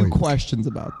have physically. A few questions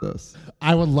about this.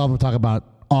 I would love to talk about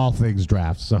all things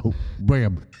draft. So bring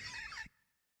them.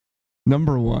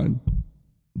 Number one,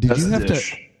 did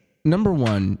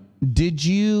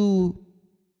you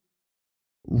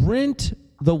rent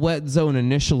the wet zone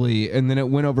initially, and then it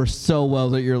went over so well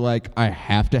that you're like, I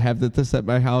have to have this at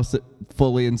my house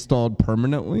fully installed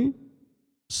permanently?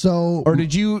 So, or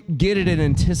did you get it in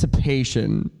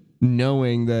anticipation,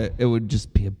 knowing that it would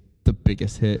just be the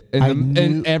biggest hit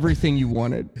and everything you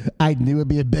wanted? I knew it'd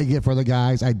be a big hit for the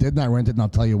guys. I did not rent it, and I'll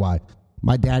tell you why.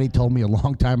 My daddy told me a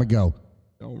long time ago,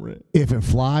 Don't rent. If it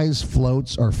flies,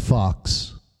 floats, or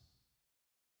fucks,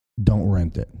 don't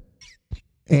rent it.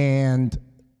 And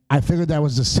I figured that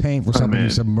was the same for something you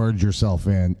submerge yourself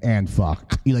in and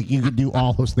fuck. You could do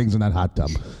all those things in that hot tub.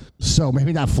 So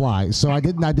maybe not fly. So I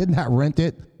did not rent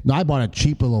it. No, I bought a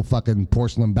cheap little fucking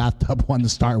porcelain bathtub one to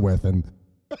start with, and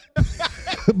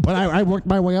but I worked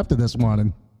my way up to this one.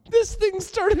 And this thing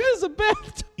started as a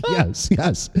bathtub. Yes.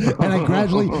 And I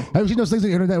gradually, I've seen those things on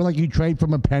the internet where you trade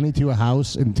from a penny to a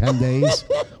house in 10 days.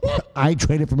 I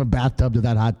traded from a bathtub to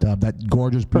that hot tub, that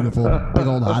gorgeous, beautiful, big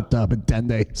old hot tub in 10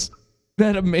 days.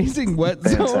 That amazing wet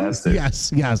zone.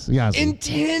 Fantastic. Yes. In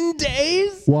 10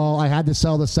 days? Well, I had to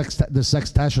sell the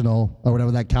sextational or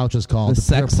whatever that couch is called. The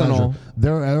sextational.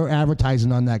 Their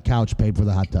advertising on that couch paid for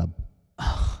the hot tub.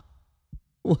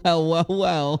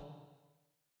 Well.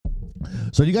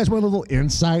 So you guys want a little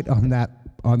insight on that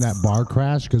bar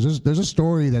crash? Because there's a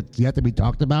story that's yet to be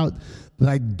talked about that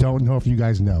I don't know if you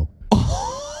guys know.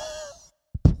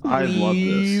 I love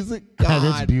this. God.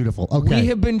 And it's beautiful. Okay. We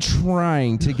have been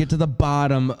trying to get to the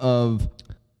bottom of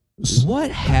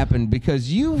what happened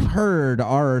because you've heard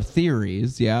our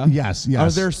theories, yeah? Yes.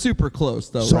 They're super close,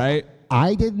 though, So right?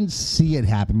 I didn't see it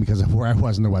happen because of where I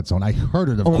was in the wet zone. I heard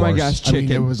it, of course. Oh, my gosh, chicken. I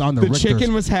mean, it was on the Richter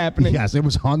chicken was happening. Yes, it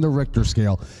was on the Richter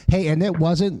scale. Hey, and it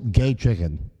wasn't gay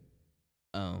chicken.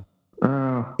 Oh.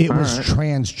 It was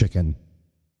trans chicken.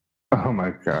 Oh, my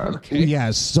God. Okay.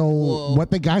 Yes. So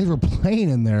what the guys were playing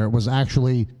in there was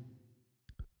actually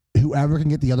whoever can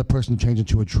get the other person to change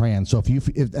into a trans. So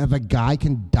if a guy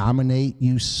can dominate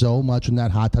you so much in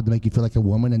that hot tub to make you feel like a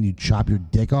woman and you chop your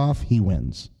dick off, he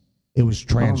wins. It was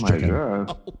trans chicken.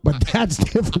 God. But that's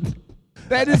different.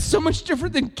 That is so much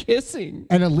different than kissing.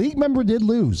 And a league member did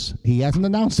lose. He hasn't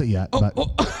announced it yet.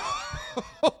 Oh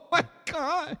my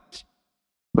gosh.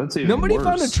 That's even Nobody worse.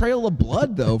 found a trail of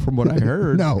blood, though, from what I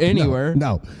heard. No. Anywhere.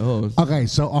 No. Oh. Okay,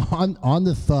 so on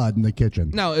the thud in the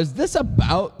kitchen. Now, is this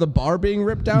about the bar being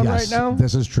ripped down right now?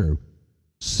 This is true.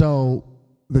 So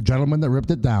the gentleman that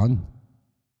ripped it down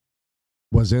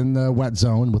was in the wet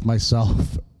zone with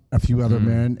myself, a few other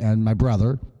men, and my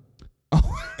brother.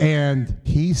 And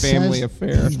he Family says,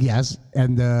 affair. Yes,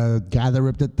 and the guy that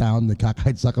ripped it down, the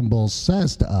cockeyed sucking bull,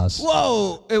 says to us,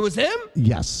 Whoa, it was him?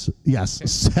 yes,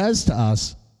 says to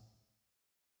us,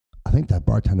 I think that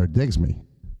bartender digs me.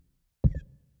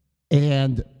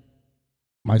 And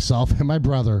myself and my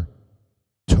brother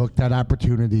took that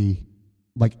opportunity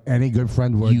like any good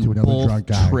friend would You to another both drunk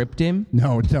guy. tripped him?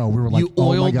 No, we were like, You oh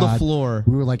my oiled the God. floor.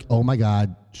 We were like, oh my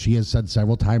God, she has said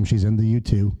several times she's into you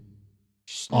too.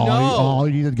 All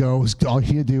you need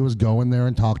to do is go in there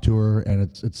and talk to her, and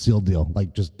it's sealed deal.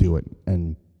 Like, just do it.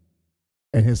 And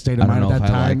his state of mind at that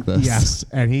time, yes.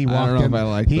 And he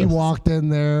walked in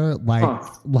there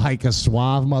like a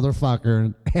suave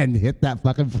motherfucker and hit that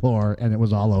fucking floor, and it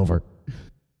was all over.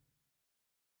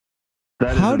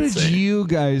 How did you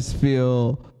guys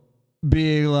feel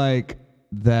being like,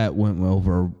 that went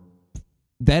over?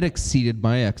 That exceeded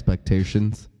my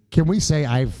expectations. Can we say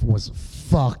I was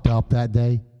fucked up that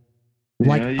day?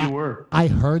 Yeah, you were. I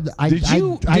heard. Did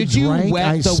you drank,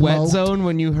 wet the smoked. wet zone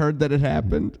when you heard that it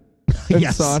happened? And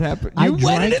Yes. saw it happen. I You wet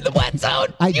drank- it in the wet zone.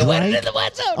 You wet it in the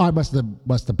wet zone. Oh, I must have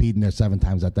peed in there 7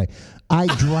 times that day. I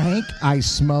drank, I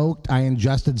smoked, I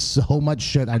ingested so much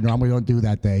shit I normally don't do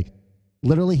that day.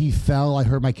 Literally, he fell. I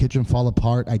heard my kitchen fall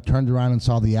apart. I turned around and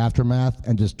saw the aftermath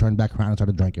and just turned back around and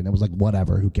started drinking. It was like,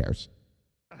 whatever, who cares?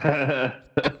 Like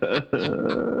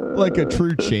a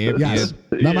true champion. Yes.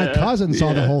 Now, my cousin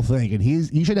saw the whole thing, and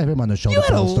you should have him on the show. You to had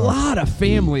tell a the story. lot of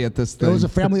family at this thing. There was a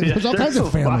family. There was all kinds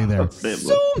of family there.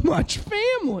 So much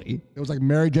family. It was like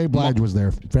Mary J. Blige was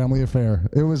there. Family affair.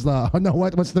 It was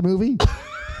what's the movie?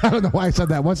 I don't know why I said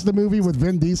that. What's the movie with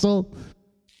Vin Diesel?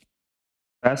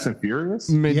 Fast and Furious?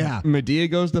 Yeah. Medea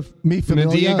goes to Me Familia.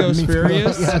 Medea goes Me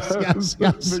furious.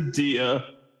 Yes. Medea.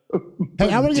 Hey,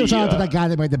 I want to give a shout out to that guy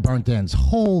that made the burnt ends.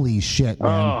 Holy shit,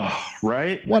 man. Oh,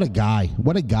 right? What a guy.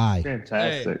 What a guy.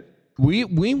 Fantastic. We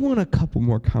want a couple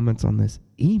more comments on this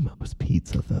Emo's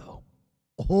pizza, though.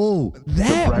 Oh,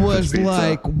 That breakfast was pizza.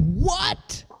 like,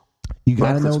 what? you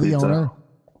got to know Breakfast the pizza. owner.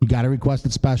 You got to request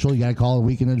it special. You got to call a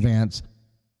week in advance.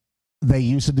 They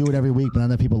used to do it every week, but not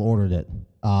enough people ordered it.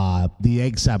 The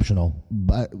exceptional,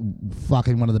 but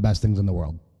fucking one of the best things in the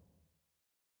world.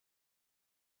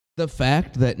 The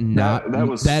fact that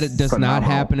that it does not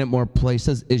happen at more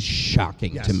places is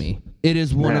shocking to me. It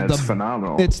is one of the it's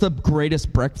phenomenal. It's the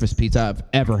greatest breakfast pizza I've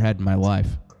ever had in my life.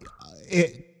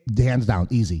 Hands down,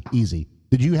 easy.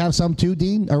 Did you have some too,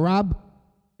 Dean or Rob?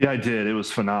 Yeah, I did. It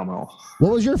was phenomenal.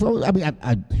 What was your? I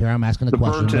mean, here I'm asking a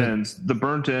question. The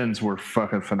burnt ends were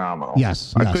fucking phenomenal.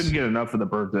 Yes. I couldn't get enough of the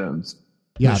burnt ends.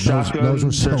 Yeah, The those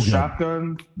were so the good.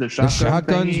 shotgun, the The shotgun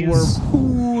shotguns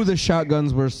thingies. the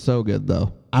shotguns were so good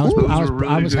though. I was Those were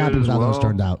really I was happy good with as how those well.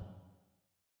 turned out.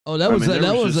 Oh, that was there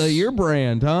that was was just- your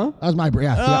brand, huh? That was my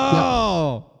yeah.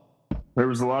 Oh, There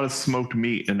was a lot of smoked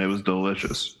meat, and it was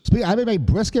delicious. I made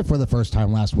brisket for the first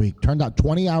time last week. Turned out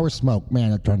 20 hours smoke.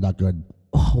 Man, it turned out good.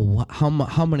 oh,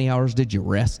 how many hours did you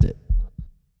rest it?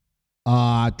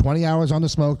 20 hours on the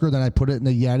smoker. Then I put it in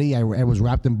the Yeti. It was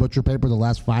wrapped in butcher paper the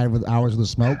last 5 hours of the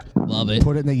smoke. Love it.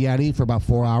 Put it in the Yeti for about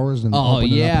 4 hours. And Oh,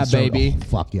 opened it up yeah, and served- baby. Oh,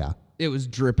 fuck yeah. It was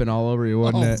dripping all over you,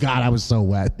 wasn't Oh it? God, I was so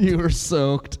wet. You were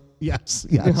soaked. Yes.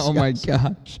 Oh my yes.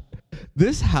 gosh.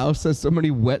 This house has so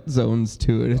many wet zones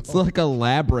to it. It's like a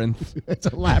labyrinth. It's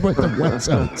a labyrinth of wet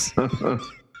zones.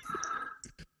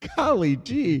 Golly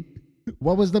gee.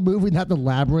 What was the movie? Not the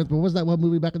Labyrinth. What was that one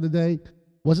movie back in the day?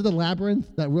 Was it the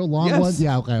Labyrinth? That real long one?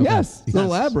 Yeah. Okay. Yes, the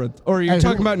labyrinth. Or you're Hey,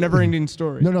 talking who- about Never-Ending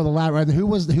Story. No, the Labyrinth. Who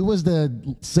was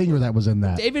the singer that was in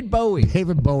that? David Bowie.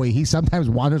 David Bowie. He sometimes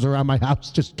wanders around my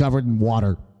house just covered in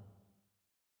water.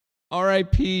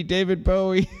 R.I.P. David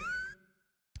Bowie.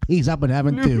 He's up in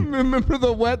heaven too. Remember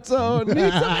the wet zone? He's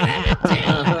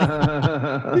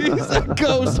a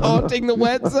ghost haunting the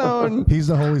wet zone. He's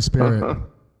the Holy Spirit.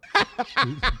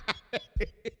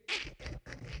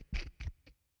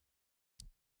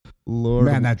 Lord,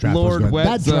 Man, that draft Lord was good. Wet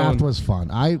That Zone. draft was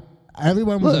fun.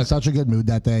 Everyone was in Look. such a good mood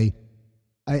that day.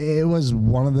 It was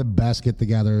one of the best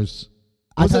get-togethers.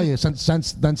 I'll Was tell it- you,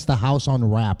 since the house on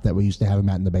wrap that we used to have him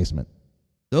at in the basement.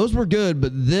 Those were good,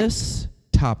 but this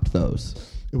topped those.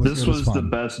 This was the fun.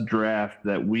 best draft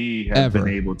that we have Ever.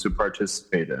 been able to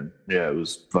participate in. Yeah, it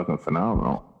was fucking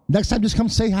phenomenal. Next time, just come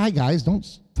say hi, guys. Don't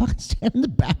fucking stand in the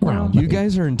background. You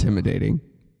guys are intimidating.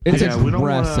 It's Yeah,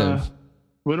 aggressive.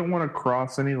 we don't want to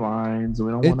cross any lines.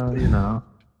 We don't want to,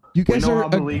 You We guys know are how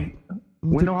the league.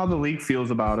 We know how the league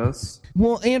feels about us.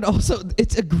 well, and also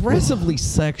it's aggressively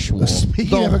sexual.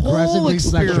 Speaking the of aggressively whole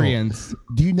sexual, experience.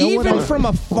 do you know what Even I- from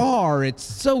afar, it's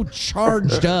so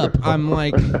charged up. I'm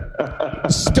like,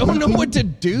 don't know what to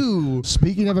do.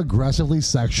 Speaking of aggressively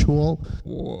sexual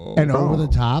and over the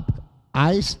top,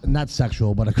 not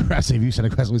sexual, but aggressive. You said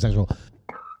aggressively sexual.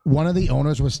 One of the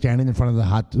owners was standing in front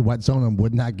of the wet zone and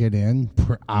would not get in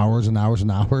for hours and hours and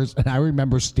hours. And I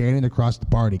remember standing across the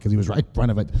party because he was right in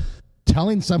front of it,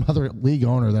 telling some other league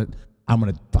owner that I'm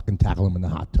going to fucking tackle him in the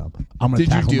hot tub. I'm going to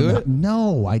Did you tackle do him. it?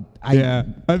 No, I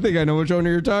think I know which owner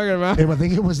you're talking about. I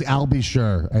think it was Al B.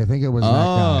 Sure. I think it was that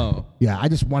guy. Oh. Yeah, I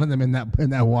just wanted them in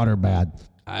that water bad.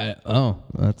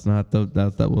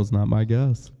 That was not my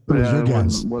guess. What was your it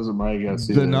guess? wasn't my guess.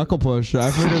 The either. knuckle push. I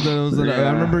figured that it was. I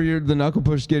Yeah. remember the knuckle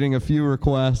push getting a few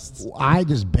requests. I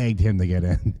just begged him to get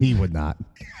in. He would not.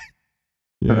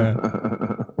 Yeah.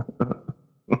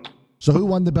 So who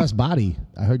won the best body?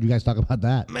 I heard you guys talk about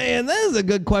that. Man, that is a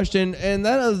good question, and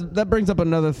that brings up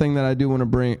another thing that I do want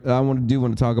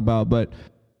to talk about, but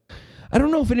I don't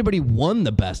know if anybody won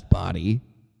the best body.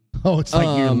 Oh, it's like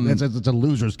it's a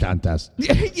losers contest.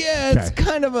 Yeah, it's Okay.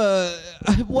 kind of a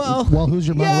well. Well, who's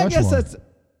your Mount yeah, I guess Rushmore? that's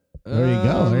There you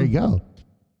go. There you go.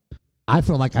 I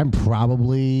feel like I'm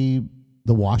probably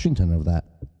the Washington of that.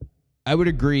 I would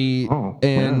agree, Oh,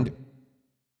 and yeah.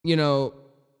 you know,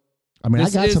 I mean,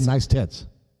 This I got is- some nice tits.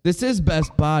 this is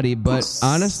best body, but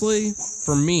honestly,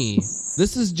 for me,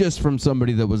 this is just from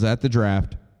somebody that was at the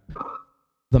draft.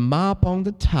 The mop on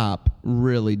the top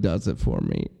really does it for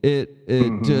me.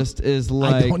 It just is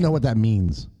like, I don't know what that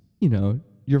means. you know,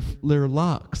 your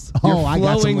locks. Oh, your I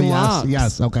got some. flowing Yes, locks.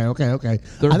 yes. Okay.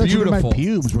 They're I thought you meant beautiful. my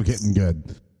pubes were getting good.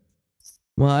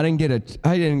 Well, I didn't get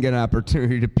an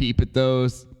opportunity to peep at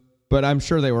those, but I'm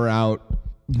sure they were out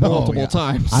multiple Oh, yeah.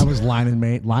 times. I was lion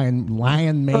maning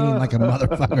like a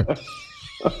motherfucker.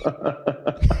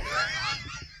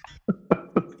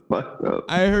 Fucked up.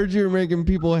 I heard you were making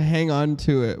people hang on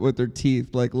to it with their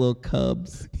teeth like little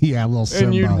cubs. Yeah, a little Simba.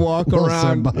 And you'd walk Little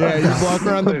around. Simba. Yeah, you'd walk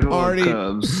around the Like little party.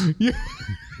 cubs.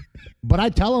 But I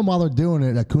tell them while they're doing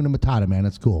it, Hakuna Matata, man,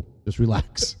 it's cool. Just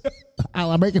relax.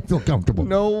 I'll make it feel comfortable.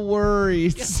 No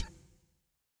worries.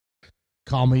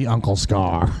 Call me Uncle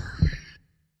Scar.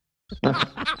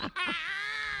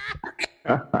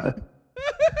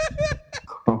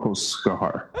 Uncle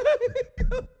Scar.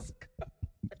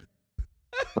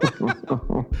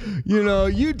 You know,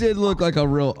 you did look like a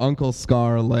real Uncle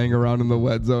Scar laying around in the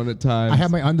wet zone at times. I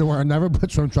have my underwear. I never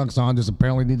put swim trunks on. Just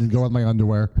apparently needed to go with my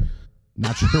underwear.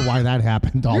 Not sure why that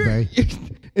happened all day.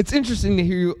 It's interesting to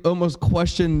hear you almost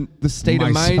question the state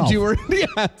of mind Myself. you were in.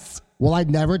 Yes. Well,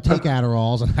 I'd never take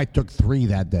Adderalls, and I took 3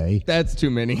 that day. That's too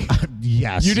many.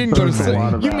 Yes. You didn't go to There's a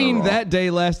lot sleep. of You mean Adderall. that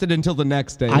day lasted until the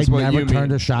next day? I Is what never you turned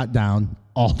mean. a shot down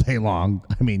all day long.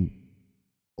 I mean,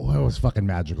 Oh, it was fucking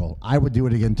magical. I would do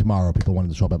it again tomorrow if people wanted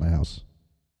to show up at my house.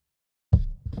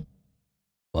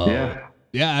 Well,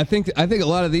 yeah. I think a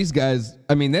lot of these guys.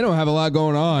 I mean, they don't have a lot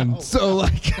going on, so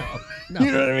like,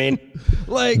 you know what I mean?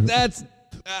 Like that's.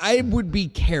 I would be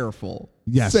careful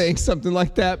saying something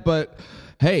like that, but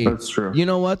hey, that's true. You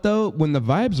know what though? When the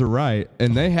vibes are right,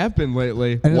 and they have been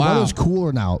lately, and the weather's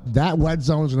cooler now. That wet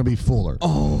zone is going to be fuller.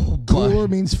 Oh, cooler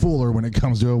means fuller when it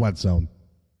comes to a wet zone.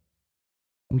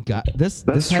 We got this.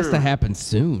 This has to happen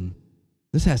soon.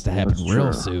 This has to happen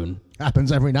real soon.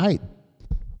 Happens every night.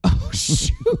 Oh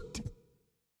shoot!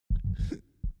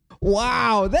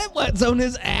 Wow, that wet zone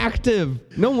is active.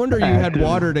 No wonder you had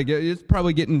water to get. It's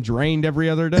probably getting drained every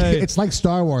other day. It's like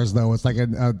Star Wars, though. It's like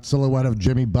a silhouette of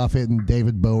Jimmy Buffett and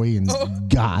David Bowie, and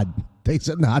God, they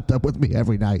sit in the hot tub with me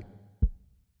every night.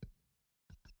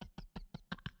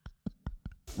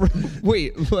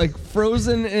 Wait, like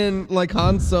Frozen and like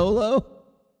Han Solo?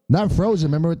 Not Frozen.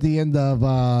 Remember at the end of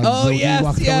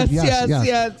yes.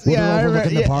 Yeah, I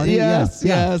overlooking the party. Yes.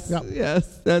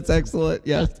 That's excellent.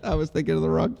 Yes, I was thinking of the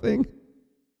wrong thing.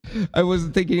 I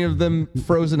wasn't thinking of them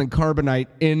frozen in carbonite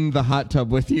in the hot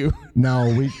tub with you.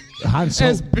 No, Han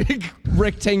Solo as big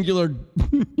rectangular.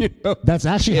 You know, that's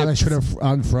actually how they should have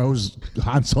unfroze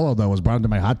Han Solo. Though was brought into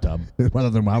my hot tub rather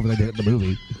than however they did it in the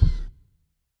movie.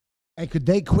 And could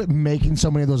they quit making so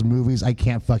many of those movies? I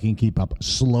can't fucking keep up.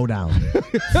 Slow down,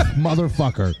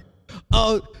 motherfucker.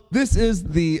 Oh, this is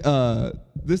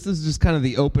just kind of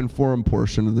the open forum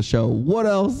portion of the show. What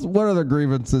else? What other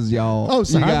grievances, y'all? Oh,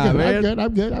 sorry,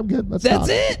 I'm good. That's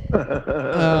it.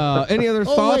 Any other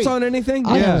thoughts on anything?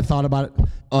 I haven't thought about it.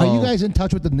 Are you guys in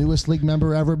touch with the newest league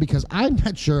member ever? Because I'm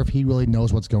not sure if he really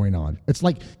knows what's going on. It's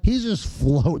like he's just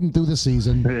floating through the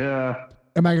season. Yeah.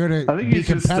 Am I going to be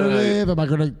competitive? Am I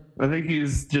going to? I think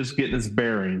he's just getting his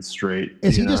bearings straight.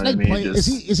 Is he just like playing?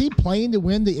 Is he playing to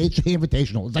win the HA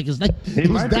Invitational? It's like is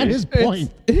that his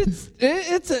point?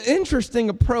 It's an interesting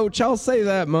approach. I'll say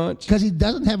that much. Because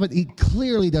he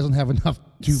clearly doesn't have enough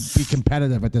to be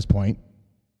competitive at this point.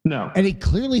 No. And he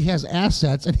clearly has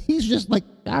assets, and he's just like,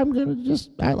 I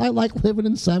like living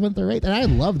in 7th or 8th. And I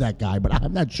love that guy, but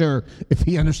I'm not sure if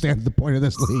he understands the point of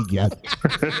this league yet.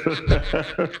 The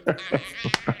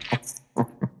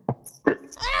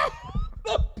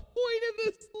point of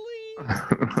this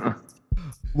league.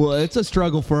 Well, it's a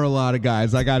struggle for a lot of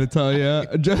guys, I got to tell you,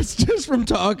 just from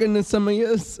talking to some of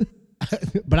you.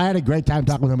 But I had a great time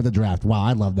talking with him at the draft. Wow,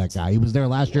 I love that guy. He was there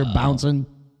last year bouncing.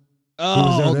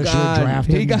 Oh God!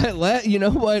 He got you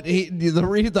know what?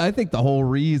 I think the whole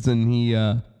reason he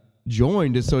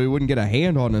joined is so he wouldn't get a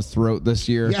hand on his throat this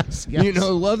year. Yes. You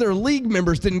know, other league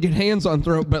members didn't get hands on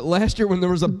throat, but last year when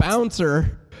there was a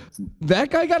bouncer,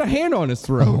 that guy got a hand on his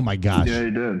throat. Oh my gosh! Yeah,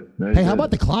 he did. Hey, how about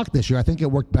the clock this year? I think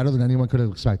it worked better than anyone could have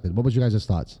expected. What was your guys'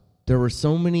 thoughts? There were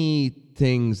so many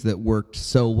things that worked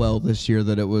so well this year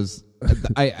that it was.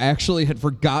 I actually had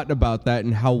forgotten about that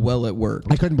and how well it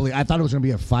worked. I couldn't believe. I thought it was going to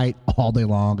be a fight all day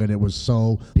long, and it was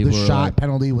so. The shot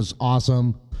penalty was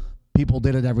awesome. People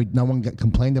did it no one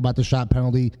complained about the shot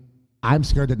penalty. I'm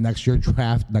scared that next year's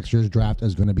draft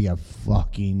is going to be a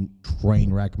fucking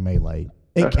train wreck melee.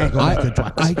 It can't go back to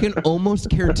twice. I can almost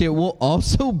guarantee it will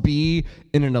also be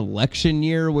in an election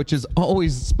year, which is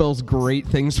always spells great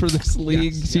things for this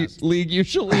league. League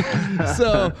usually.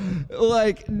 So,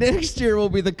 like next year will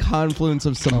be the confluence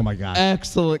of some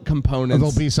excellent components.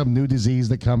 There'll be some new disease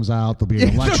that comes out. There'll be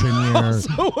an election year.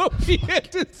 Also will be a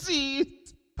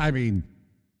disease. I mean,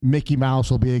 Mickey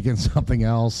Mouse will be against something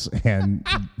else, and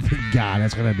God,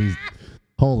 that's gonna be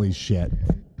holy shit.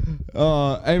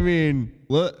 I mean,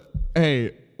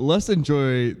 let's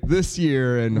enjoy this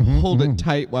year and hold it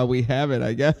tight while we have it,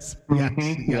 I guess.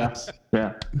 Yes.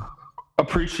 Yeah.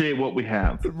 Appreciate what we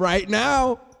have. Right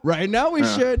now we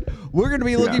should. We're going to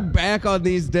be looking back on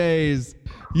these days,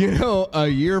 a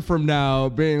year from now,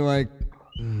 being like,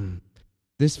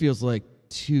 this feels like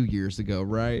 2 years ago,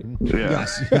 right? Yeah.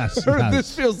 Yes. Or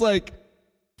this feels like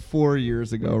 4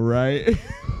 years ago, right?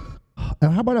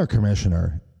 And how about our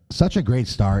commissioner? Such a great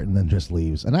start, and then just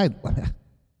leaves. And it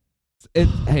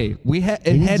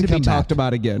had to be talked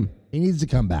about again. He needs to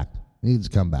come back.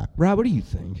 Rob, what do you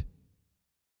think?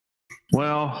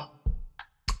 Well,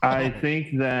 I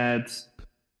think that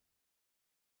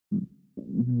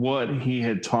what he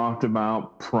had talked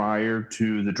about prior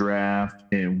to the draft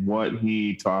and what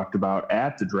he talked about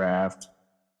at the draft,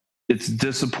 it's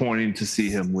disappointing to see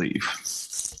him leave.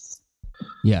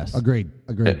 Yes. Agreed.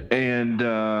 And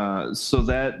so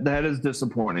that is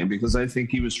disappointing because I think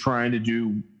he was trying to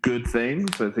do good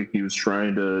things. I think he was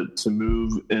trying to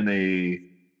move in a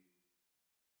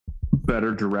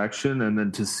better direction, and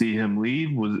then to see him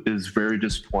leave is very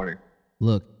disappointing.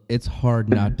 Look, it's hard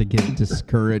not to get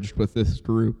discouraged with this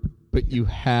group, but you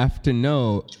have to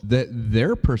know that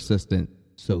they're persistent,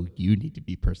 so you need to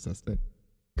be persistent.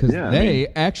 Because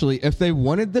actually, if they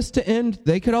wanted this to end,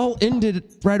 they could all end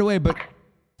it right away, but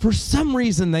for some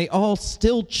reason, they all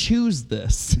still choose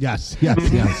this. Yes.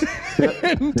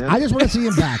 I just want to see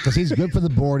him back because he's good for the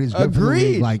board. He's good for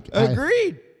the league.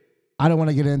 Agreed. I don't want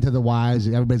to get into the whys.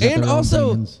 Everybody's got their own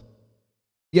opinions.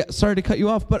 Yeah, sorry to cut you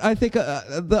off, but I think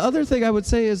the other thing I would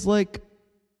say is like,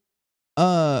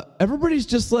 everybody's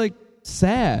just like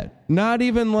sad. Not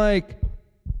even like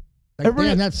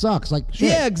damn, that sucks. Like, shit.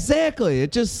 Yeah, exactly.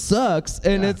 It just sucks,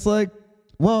 and it's like,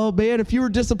 well, man, if you were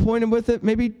disappointed with it,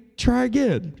 maybe try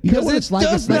again. Because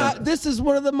this is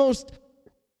one of the most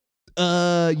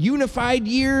unified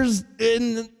years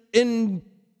in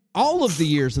all of the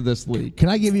years of this league. Can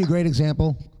I give you a great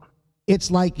example?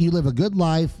 It's like you live a good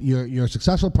life. You're a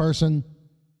successful person.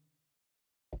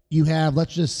 You have,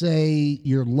 let's just say,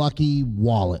 your lucky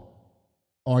wallet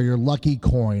or your lucky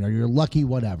coin or your lucky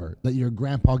whatever that your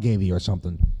grandpa gave you or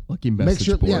something. Lucky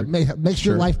message board. Makes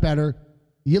your life better.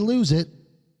 You lose it.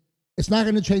 It's not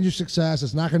going to change your success.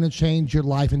 It's not going to change your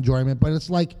life enjoyment. But it's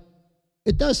like,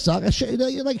 it does suck.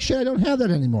 You're like, shit, I don't have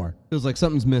that anymore. Feels like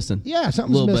something's missing. Yeah,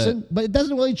 something's missing. But it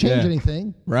doesn't really change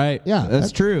anything. Right. Yeah.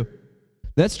 That's true.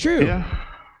 That's true. Yeah.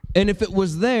 And if it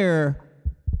was there,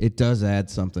 it does add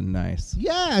something nice.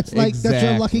 Yeah, it's like that's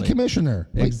your lucky commissioner.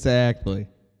 Like, exactly.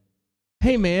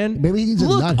 Hey, man. Maybe he needs a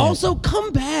nut. Also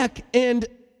come back and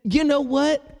you know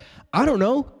what? I don't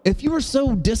know. If you were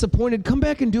so disappointed, come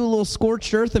back and do a little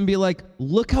scorched earth and be like,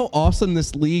 look how awesome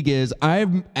this league is.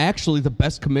 I'm actually the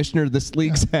best commissioner this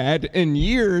league's had in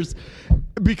years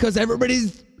because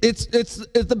everybody's it's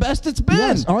the best it's been.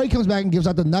 Yes, or he comes back and gives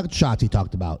out the nut shots he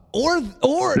talked about. Or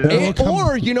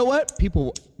you know what?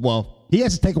 People, well, he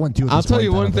has to take one too. I'll tell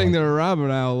you one thing that Rob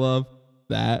and I love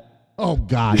that. Oh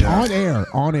God, yeah.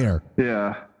 on air.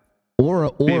 Yeah.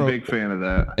 Or be a big fan of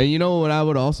that. And you know what I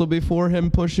would also be for him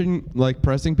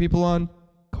pressing people on?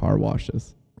 Car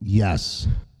washes. Yes.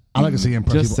 I'd like to see him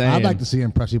press people. Saying. I'd like to see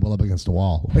him press people up against the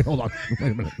wall. Wait, hold on.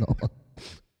 Wait a minute. No.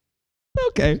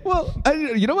 Okay. Well,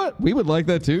 you know what? We would like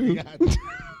that too.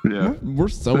 Yeah. We're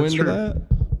so That's into true. That.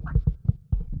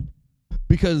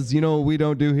 Because you know what we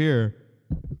don't do here?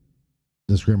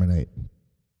 Discriminate.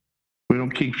 We don't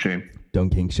kink shame.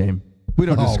 Don't kink shame. We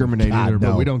don't discriminate either,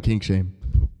 but we don't kink shame.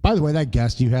 By the way, that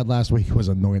guest you had last week was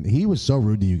annoying. He was so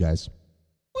rude to you guys.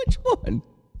 Which one?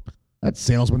 That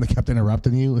salesman that kept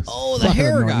interrupting you. Oh, the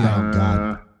hair guy. Oh,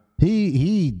 God.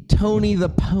 He Tony the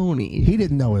Pony. He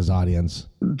didn't know his audience.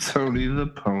 Tony the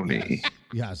Pony.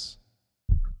 Yes.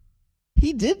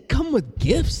 He did come with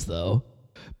gifts, though.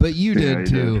 But you did,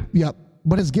 too. Did. Yep.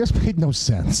 But his gifts made no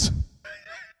sense.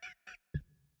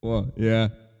 Well, yeah.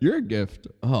 You're a gift.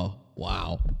 Oh,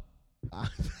 wow.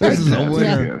 This is a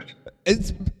winner.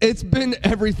 It's been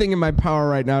everything in my power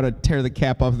right now to tear the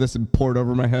cap off this and pour it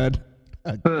over my head.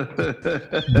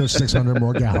 There's 600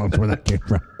 more gallons where that came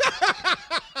from.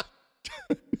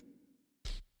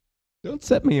 Don't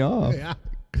set me off. Yeah.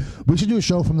 We should do a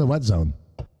show from the wet zone.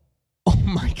 Oh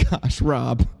my gosh,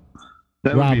 Rob.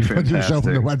 That would be fantastic. Do a show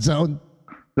from the wet zone.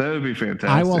 That would be fantastic.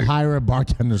 I will hire a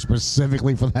bartender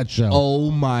specifically for that show.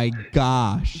 Oh my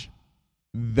gosh.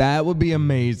 That would be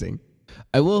amazing.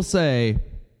 I will say,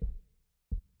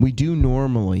 we do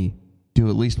normally do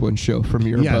at least one show from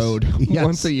your abode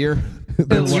once a year.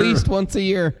 At least once a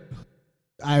year.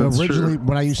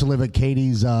 When I used to live at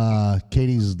Katie's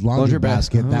laundry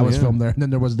basket, that was filmed there. And then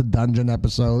there was the dungeon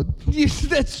episode.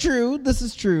 That's true. This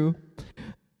is true.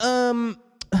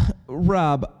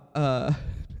 Rob, I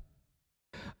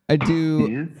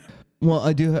do. Well,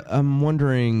 I do. I'm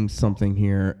wondering something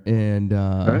here, and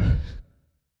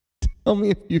tell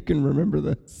me if you can remember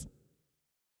this.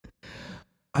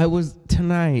 I was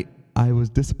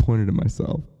disappointed in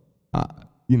myself.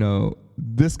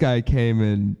 This guy came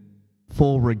in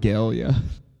full regalia,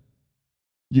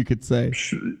 you could say.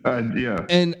 Yeah.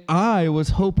 And I was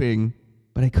hoping,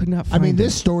 but I could not find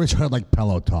this story started like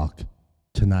pillow talk.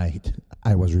 Tonight,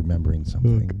 I was remembering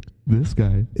something. Look, this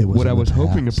guy. It was what I was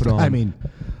hoping to put on.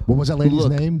 What was that lady's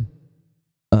name?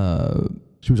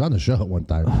 She was on the show at one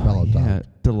time. Pillow talk.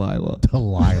 Delilah.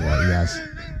 Yes.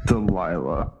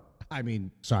 Delilah.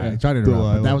 Sorry, I tried to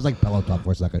interrupt, but that was like pillow talk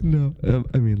for a second. No,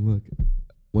 look,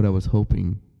 what I was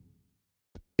hoping,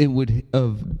 how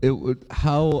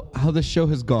the show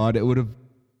has gone, it would have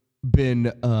been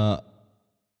a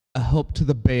help to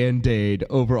the Band-Aid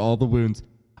over all the wounds.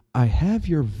 I have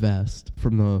your vest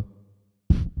from the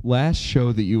last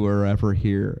show that you were ever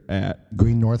here at.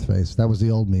 Green North Face. That was the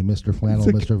old me, Mr. Flannel,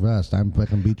 Mr. Vest. I'm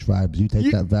fucking beach vibes. You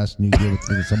take that vest and you give it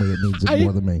to somebody that needs it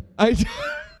more than me.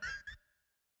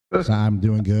 So I'm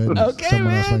doing good. Okay, Someone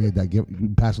man. else might need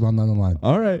that. Pass it on down the line.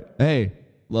 All right. Hey,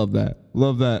 love that.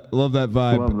 Love that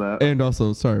vibe. Love that. And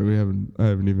also, sorry, I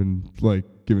haven't even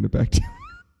given it back to you.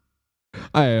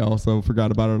 I also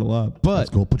forgot about it a lot. But That's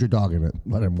cool. Put your dog in it.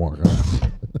 Let him walk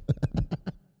around.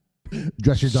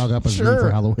 Dress your dog up as me for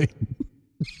Halloween.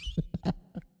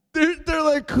 they're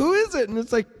like, who is it? And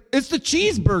it's like, it's the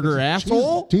cheeseburger,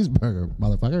 asshole. Cheeseburger,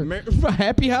 motherfucker.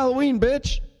 Happy Halloween,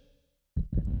 bitch.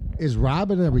 Is Rob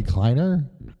in a recliner?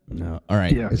 No. All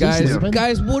right. Yeah.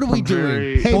 Guys, what are we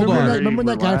doing? Hey, Hold on. remember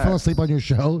that guy fell asleep on your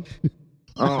show?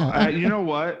 You know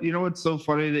what? You know what's so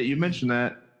funny that you mentioned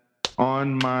that?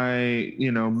 On my,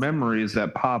 memories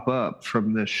that pop up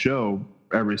from this show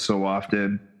every so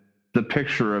often, the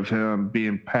picture of him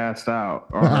being passed out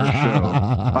on our show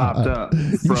popped up.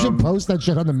 You should post that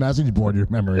shit on the message board, your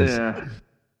memories. Yeah.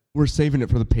 We're saving it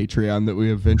for the Patreon that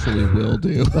we eventually will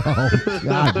do. Oh,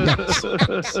 God,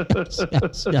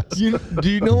 yes. Do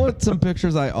you know what some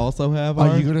pictures I also have Are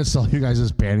are? you going to sell you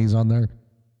guys' panties on there?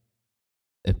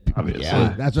 Obviously.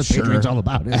 Yeah, That's what Patreon's all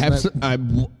about, isn't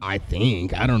it? I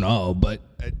think. I don't know. But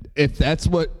if that's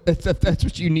what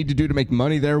you need to do to make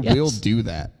money there, Yes. we'll do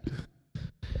that.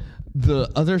 The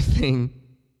other thing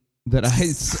that I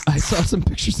saw some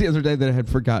pictures the other day that I had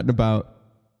forgotten about.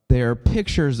 They are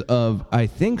pictures of, I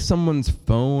think, someone's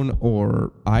phone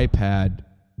or iPad,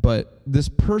 but this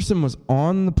person was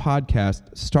on the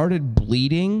podcast, started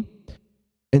bleeding,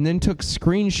 and then took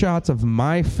screenshots of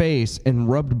my face and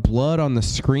rubbed blood on the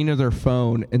screen of their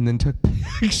phone and then took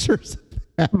pictures.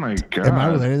 Oh, my God. Am I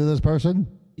related to this person?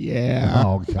 Yeah.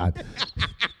 Oh, God.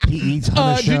 He eats on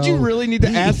the show. Did you really need to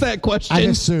ask that question? I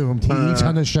assumed. He eats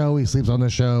on the show. He sleeps on the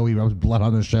show. He rubs blood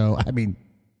on the show. I mean...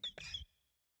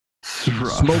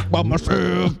 Smoke by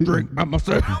myself, drink by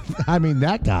myself. I mean,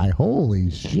 that guy. Holy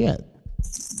shit.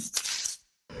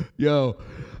 Yo,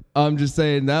 I'm just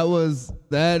saying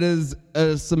that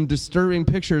is some disturbing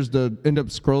pictures to end up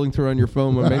scrolling through on your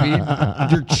phone when maybe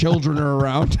your children are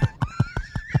around.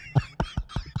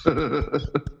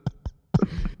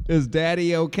 Is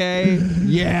daddy okay?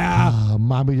 Yeah.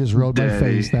 Mommy just rode my Daddy.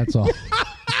 face. That's all.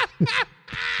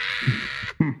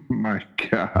 My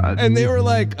God. And they were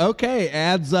like, okay,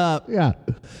 adds up. Yeah.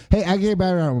 Hey, I gave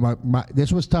back around.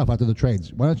 This was tough after the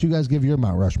trades. Why don't you guys give your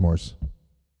Mount Rushmores?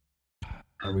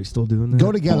 Are we still doing that?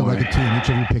 Go together like a team. Each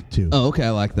of you pick two. Oh, okay, I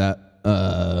like that.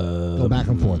 Go back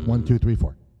and forth. 1, 2, 3,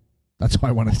 4. That's why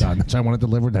I want it done. That's why I want it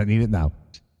delivered. I need it now.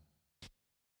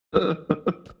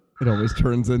 It always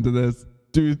turns into this.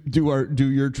 Do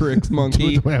your tricks, monkey. Do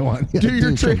it the way I want. Yeah, do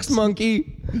your tricks,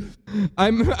 monkey.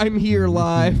 I'm here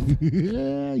live.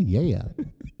 yeah.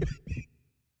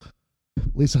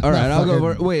 Lisa. All right, I'll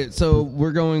go. Wait, so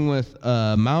we're going with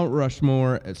Mount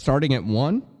Rushmore starting at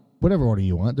 1? Whatever order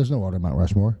you want. There's no order Mount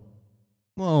Rushmore.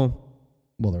 Well,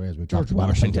 there is. We George talked about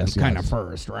Washington's it. kind of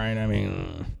first, right? I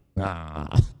mean, all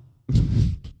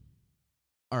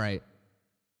right.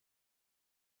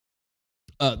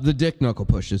 The Dick Knuckle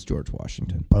Push is George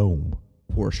Washington. Boom.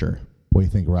 For sure. What do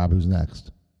you think, Rob? Who's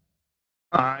next?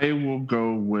 I will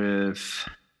go with...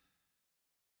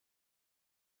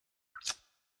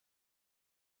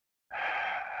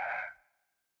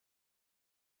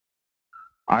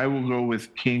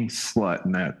 King Slut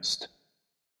next.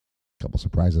 Couple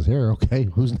surprises here. Okay,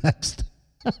 who's next?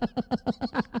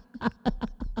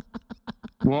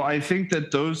 Well, I think that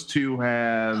those two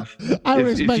have... I if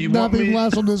expect you want nothing me-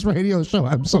 less on this radio show.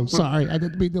 I'm so sorry. I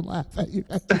didn't mean to laugh at you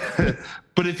guys.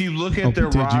 But if you look at their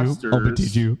rosters... Oh, but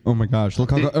did you? Oh, my gosh. Look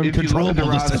how If you look at the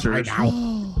uncontrollable this is right rosters-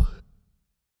 now.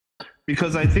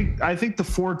 Because I think the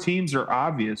 4 teams are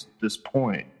obvious at this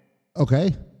point.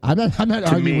 Okay. I'm not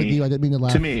arguing with you. I didn't mean to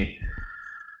laugh. To me.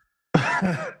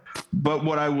 But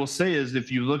what I will say is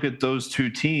if you look at those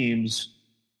 2 teams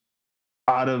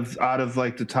out of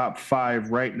like the top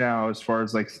 5 right now as far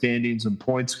as like standings and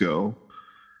points go,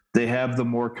 they have the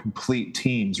more complete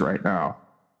teams right now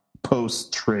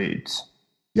post trades.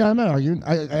 Yeah, I'm not arguing.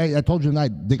 I told you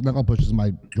tonight, Dick Knuckle Push is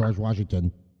my George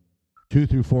Washington. 2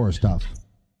 through 4 is tough.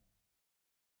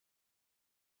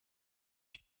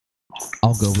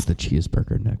 I'll go with the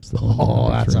cheeseburger next. Though. Oh,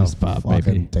 that's a spot, fucking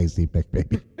baby. tasty pick,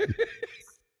 baby.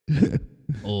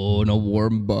 Oh, and a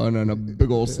warm bun and a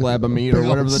big old slab of meat or Big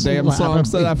whatever the old damn slab song of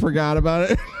said. meat. I forgot about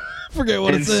it. Forget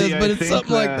what And it says, see, I but it's think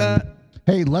something like that- that.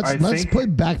 Hey, let's think-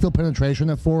 put backfield penetration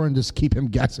at 4 and just keep him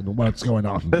guessing what's going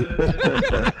on.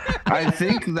 I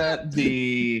think that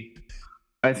the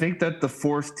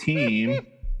 4th team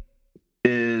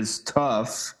is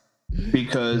tough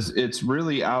because it's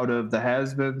really out of the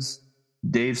Has-Beens,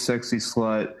 Dave Sexy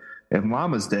Slut, and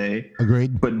Llama's Day.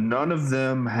 Agreed. But none of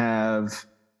them have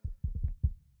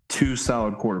two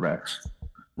solid quarterbacks.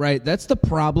 Right, that's the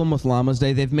problem with Llama's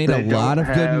Day. They've made a lot of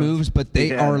good moves, but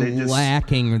they are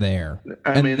lacking there.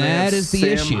 And that is the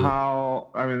issue.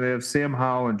 They have Sam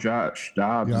Howell and Josh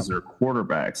Dobbs as their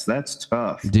quarterbacks. That's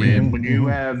tough, Dude. man. When you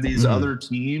have these other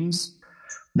teams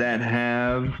that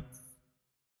have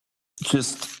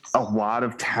just a lot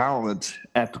of talent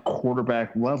at the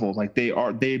quarterback level, like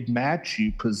they match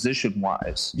you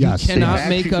position-wise. Yes, you cannot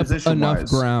make up enough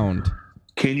ground.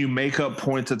 Can you make up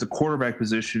points at the quarterback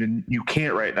position? And you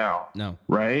can't right now. No.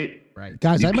 Right? Right.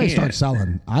 Guys, You I may can't. start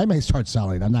selling.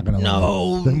 I'm not going to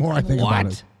No. The more I think about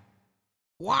What? it.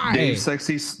 Why? Dave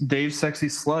Sexy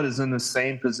Slut is in the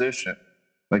same position.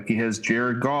 Like he has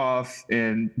Jared Goff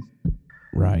and,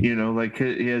 Right. he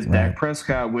has Dak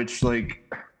Prescott, which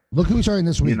Look who's starting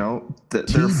this week.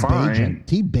 They're fine.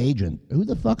 T. Bajan. Who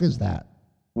the fuck is that?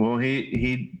 Well,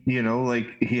 he's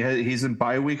in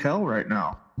bye week hell right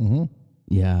now. Mm-hmm.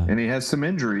 Yeah. And he has some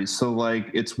injuries. So,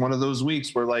 it's one of those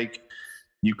weeks where,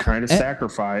 you kind of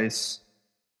sacrifice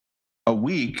a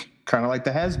week, kind of like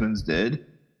the Has-Beens did.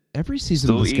 Every season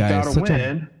Still this guy eke is out a such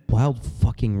win. a wild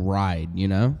fucking ride,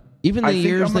 Even the I think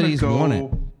years I'm that gonna he's won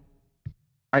it.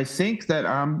 I think that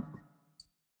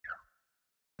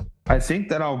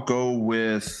I'll go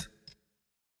with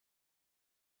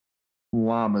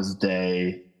Llama's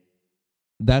Day.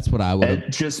 That's what I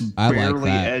would. Just I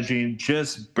barely like that.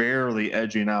 just barely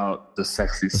edging out the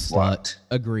Sexy Slut.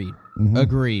 Agreed. Mm-hmm.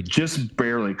 Agreed. Just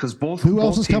barely, because both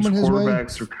else is teams' coming his way?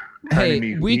 quarterbacks are Hey,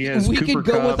 kind of we could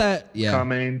go with that. Yeah.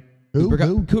 Coming. Who?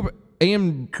 Cooper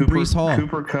and Brees Hall.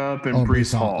 Cooper Cup and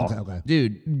Brees Hall. Okay.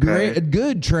 Dude,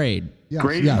 good trade. Yes,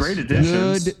 Great yes.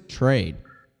 additions. Good trade.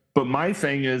 But my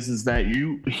thing is that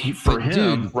for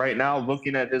him dude, right now,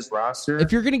 looking at his roster,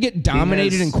 If you're going to get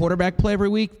dominated in quarterback play every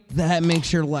week, that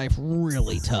makes your life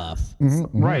really tough.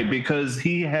 Mm-hmm. right, because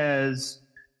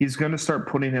he's going to start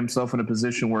putting himself in a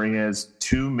position where he has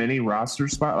too many roster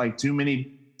too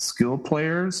many skilled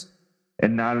players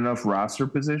and not enough roster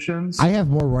positions. I have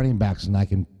more running backs than I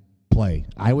can play.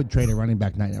 I would trade a running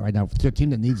back right now to a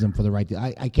team that needs them for the right.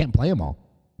 I can't play them all.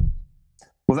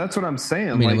 Well, that's what I'm saying.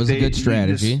 I mean, it was a good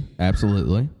strategy.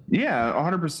 Absolutely. Yeah,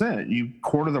 100%. You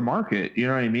corner the market. You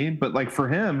know what I mean? But for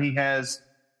him, he has,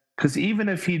 because even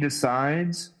if he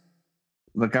decides,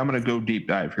 I'm going to go deep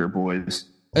dive here, boys.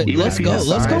 Let's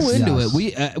go into it.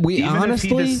 We even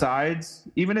honestly,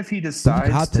 even if he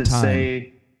decides to time.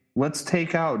 say, let's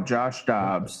take out Josh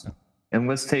Dobbs and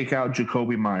let's take out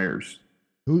Jacoby Myers.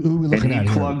 Who are we looking at And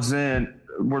he here? plugs in.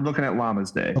 We're looking at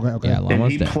Llama's Day. Okay. Yeah, And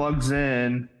Llama's he Day. plugs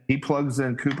in. He plugs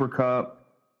in Cooper Cup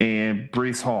and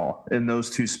Brees Hall in those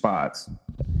two spots.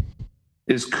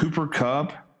 Is Cooper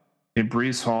Cup and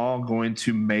Brees Hall going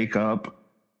to make up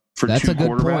for That's two a good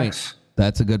quarterbacks? point.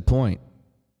 That's a good point.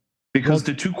 Because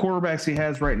the two quarterbacks he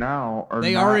has right now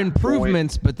are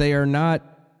improvements, but they are not.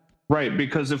 Right,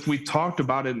 because if we talked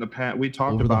about it in the past, we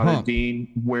talked Over the about it, hump. Dean,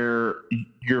 where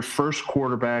your first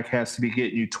quarterback has to be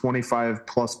getting you 25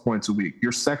 plus points a week.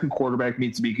 Your second quarterback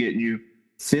needs to be getting you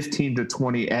 15 to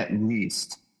 20 at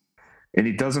least. And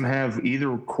he doesn't have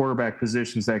either quarterback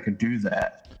positions that can do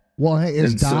that. Well, hey,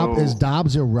 is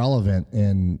Dobbs irrelevant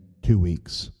in 2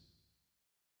 weeks?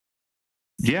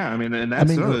 Yeah, and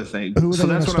that's another thing. Who are they that's going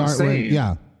what to I'm start saying. with?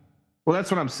 Yeah. Well,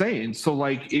 that's what I'm saying. So,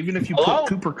 even if you put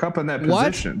Cooper Cup in that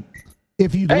position,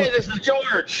 If you Hey, this is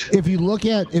George. if you look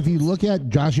at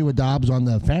Joshua Dobbs on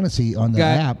the fantasy on the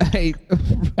app Hey,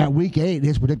 at week 8,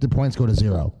 his predicted points go to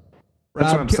 0.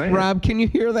 that's what I'm saying. Rob, can you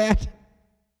hear that?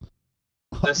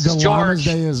 This The is Llama's George.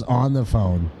 Day is on the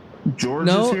phone. George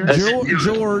No, is here.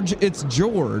 George. It's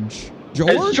George.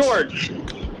 It's George.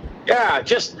 Yeah,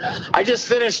 I just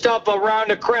finished up a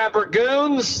round of crab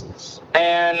ragoons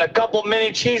and a couple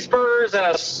mini cheeseburgers and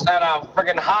a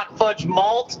freaking hot fudge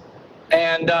malt,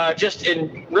 and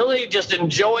really just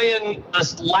enjoying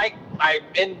this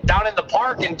down in the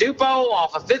park in Dupo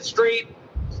off of 5th Street,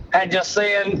 and just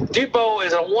saying Dupo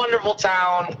is a wonderful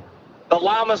town. The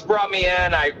llamas brought me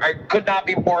in. I could not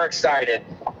be more excited.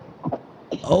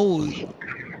 Oh,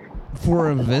 for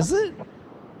a visit?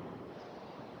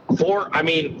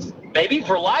 Maybe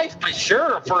for life, but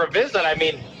sure, for a visit.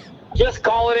 Just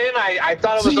call it in. I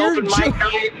thought it was open mic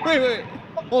night. Wait.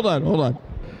 Hold on.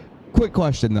 Quick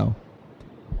question, though.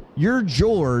 You're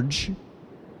George,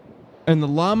 and the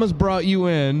llamas brought you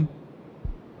in,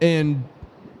 and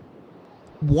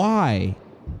why?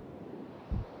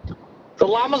 The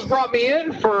llamas brought me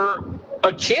in for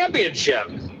a championship.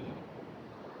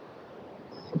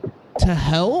 To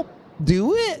help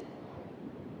do it?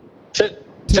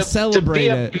 to celebrate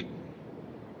it.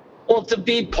 Well, to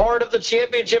be part of the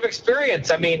championship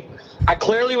experience. I mean, I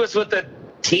clearly was with a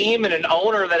team and an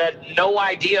owner that had no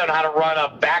idea on how to run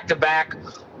a back-to-back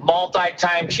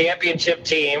multi-time championship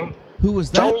team. Who was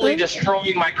that? Totally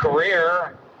destroying my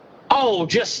career. Oh,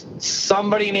 just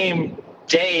somebody named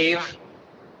Dave.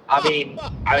 I mean,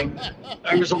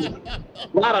 there was a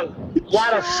lot of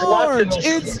sluts in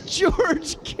this. It's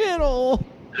George Kittle.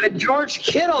 George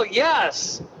Kittle,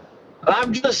 yes.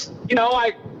 I'm just,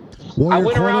 I Well,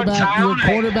 went around town. Your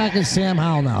quarterback is Sam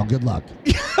Howell now. Good luck.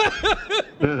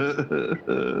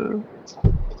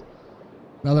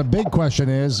 Now the big question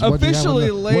is, what do you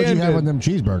have on them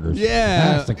cheeseburgers?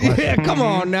 Yeah, That's the question. yeah. Come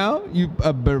on now, you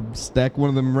better stack one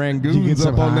of them Rangoons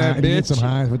up on that Did you get bitch. some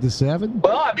Heinz with the 7?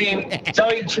 Well, I mean, to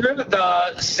tell you the truth,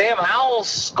 Sam Howell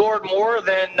scored more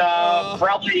than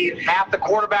probably half the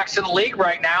quarterbacks in the league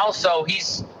right now, so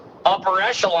he's upper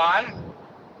echelon.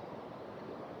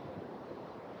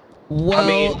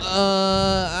 Well,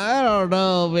 I don't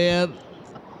know, man.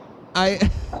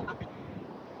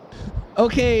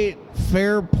 Okay,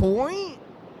 fair point.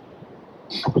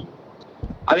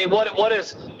 I mean, what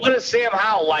is Sam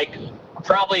Howell like?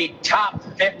 Probably top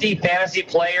 50 fantasy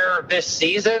player this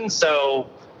season, so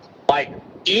like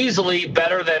easily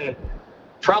better than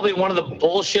probably one of the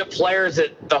bullshit players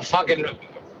that the fucking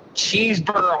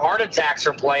cheeseburger heart attacks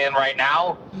are playing right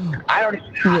now. I don't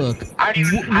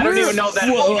even know that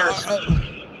owner's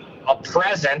a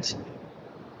present.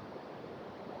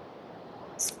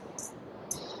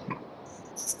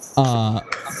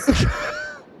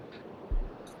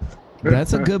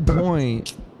 That's a good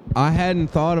point. I hadn't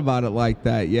thought about it like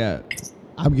that yet.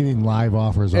 I'm getting live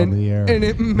offers on the air. And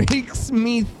it makes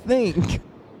me think,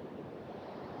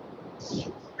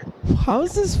 how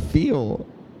does this feel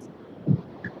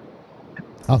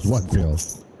How's what feel?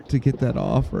 to get that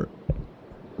offer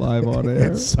live on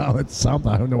air? It's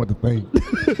something. I don't know what to think.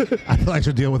 I feel like I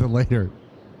should deal with it later.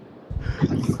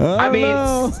 I mean,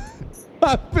 know.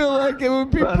 I feel like it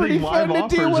would be pretty fun to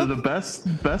deal with. Are the best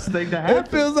thing to happen. It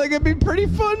feels like it'd be pretty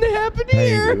fun to happen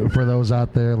here. For those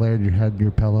out there laying your head in your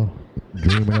pillow,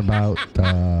 dreaming about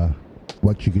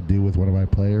what you could do with one of my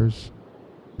players,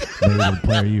 maybe the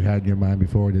player you had in your mind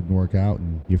before didn't work out,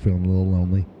 and you're feeling a little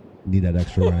lonely, need that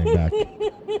extra running back.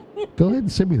 Go ahead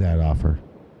and send me that offer.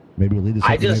 Maybe it'll lead to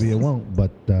something, maybe it won't.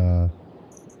 But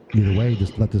either way,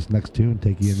 just let this next tune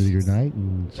take you into your night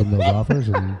and send those offers,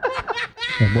 and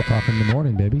we'll talk in the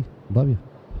morning, baby. Love you.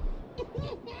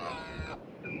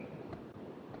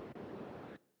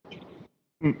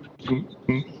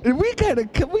 We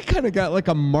kind of got like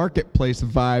a marketplace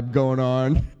vibe going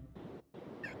on.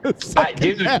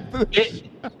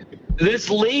 This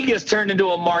league has turned into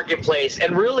a marketplace,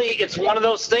 and really, it's one of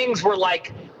those things where,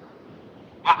 like,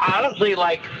 honestly,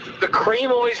 like, the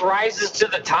cream always rises to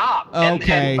the top.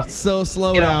 Okay, so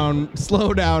slow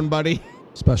down, buddy.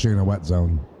 Especially in a wet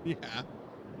zone. Yeah.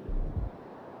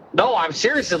 No, I'm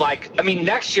seriously like, I mean,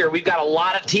 next year we've got a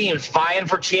lot of teams vying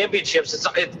for championships.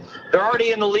 They're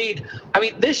already in the lead. I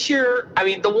mean, this year,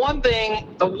 the one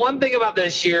thing about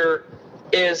this year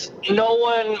is no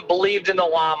one believed in the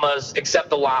Llamas except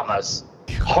the Llamas.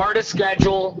 Hardest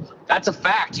schedule. That's a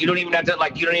fact. You don't even have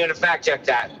to fact check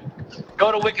that.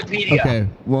 Go to Wikipedia. Okay.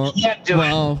 Well,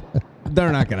 it.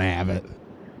 They're not gonna have it.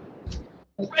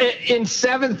 In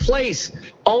 7th place,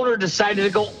 owner decided to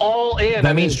go all in.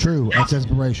 That is true. That's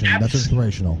inspiration. That's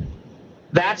inspirational.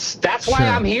 That's why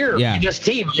I'm here. Yeah. This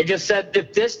team. I just said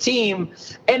if this team,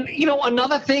 and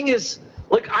another thing is,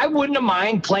 like, I wouldn't have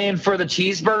mind playing for the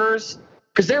cheeseburgers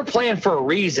because they're playing for a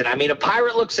reason. I mean, a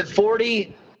pirate looks at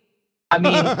 40. I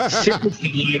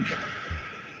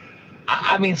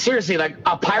mean, seriously, like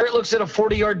a pirate looks at a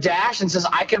 40-yard dash and says,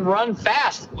 I can run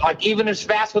fast, like even as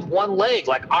fast with one leg.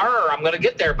 Like, I'm going to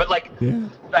get there. But like the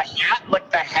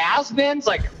has-beens,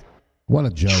 like, what a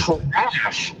joke.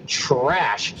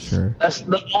 Trash. Sure.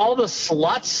 All the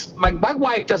sluts. My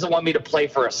wife doesn't want me to play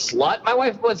for a slut. My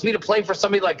wife wants me to play for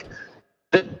somebody like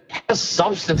that has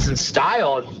substance and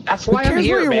style. That's why I'm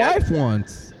here, what your man. wife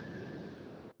wants.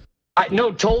 I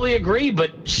no, totally agree,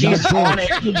 but she's on it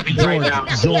right now.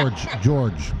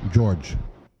 George.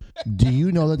 Do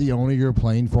you know that the owner you're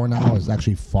playing for now is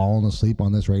actually falling asleep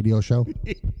on this radio show?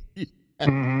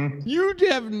 You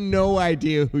have no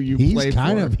idea who you play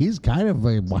for. He's kind of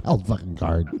a wild fucking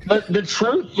card. But the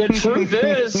truth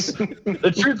is,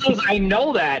 I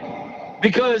know that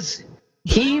because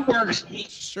he works.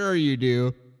 Sure, you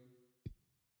do.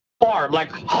 Hard, like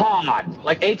hard,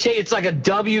 like HA. It's like a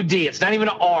WD. It's not even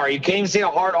an R. You can't even say a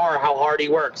hard R. How hard he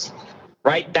works,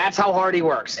 right? That's how hard he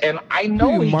works, and I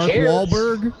know he Mark cares.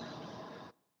 Wahlberg.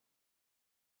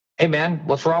 Hey, man,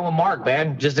 what's wrong with Mark,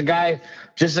 man? Just a guy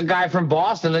from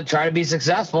Boston that tried to be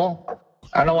successful.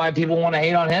 I don't know why people want to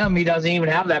hate on him. He doesn't even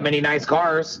have that many nice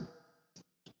cars.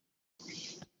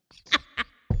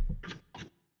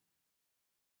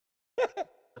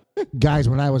 Guys,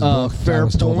 when I was booked, fair I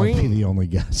was told I'd point. be the only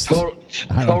guest.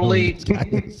 Totally.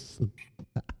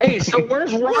 Hey, so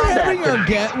where's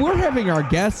Rod? We're having our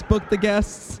guests book the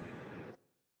guests.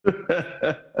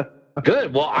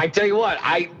 Good. Well, I tell you what,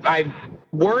 I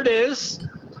word is,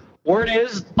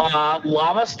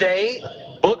 Llama State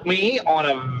booked me on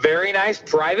a very nice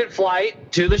private flight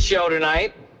to the show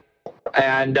tonight,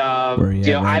 and I don't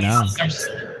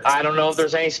know if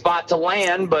there's any spot to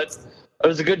land, but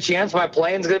there's a good chance my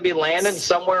plane's going to be landing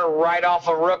somewhere right off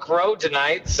of Rook Road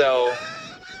tonight. So.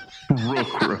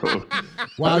 Rook Road.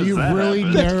 Wow, you've really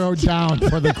narrowed down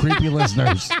for the creepy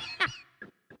listeners.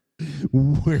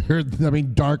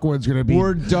 Darkwood's going to be...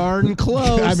 We're darn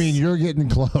close. I mean, you're getting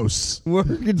close. We're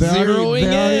They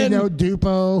zeroing already in. know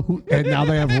Dupo, and now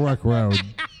they have Rook Road.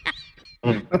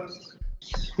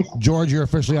 George, you're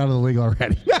officially out of the league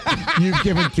already. You've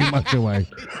given too much away.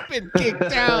 Been kicked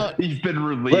out. You've been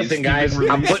released. Listen, guys,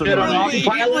 I'm putting it on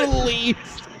autopilot.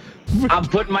 Released. I'm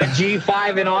putting my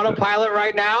G5 in autopilot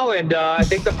right now, and I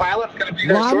think the pilot's going to be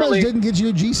there Llamas shortly. didn't get you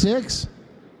a G6?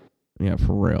 Yeah,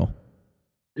 for real.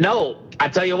 No, I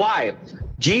tell you why.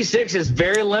 G6 is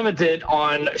very limited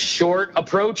on short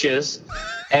approaches,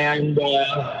 and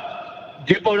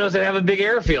Dupo doesn't have a big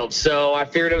airfield, so I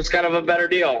figured it was kind of a better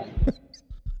deal.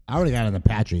 I already got an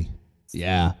Apache.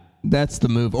 Yeah, that's the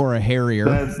move. Or a Harrier.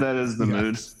 That is the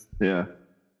mood. Yeah.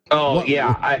 Oh,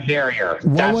 yeah, a Harrier.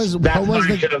 What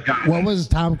was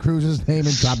Tom Cruise's name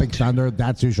in Tropic Thunder?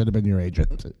 That's who should have been your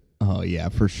agent. Oh, yeah,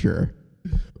 for sure.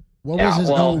 What was his?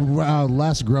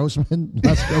 Les Grossman.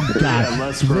 Les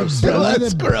Grossman.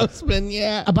 Les Grossman,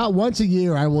 yeah. About once a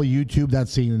year, I will YouTube that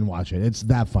scene and watch it. It's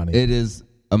that funny. It is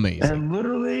amazing. And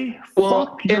literally,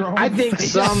 well, I think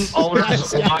some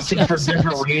owners watch it for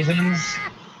different reasons.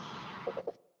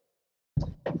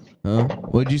 Huh?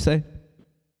 What'd you say?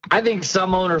 I think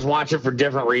some owners watch it for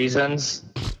different reasons.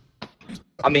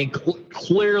 I mean,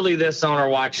 clearly this owner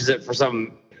watches it for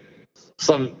some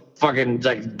fucking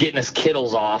like getting his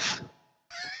kittles off.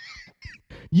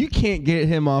 You can't get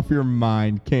him off your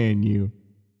mind, can you?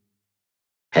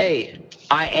 Hey,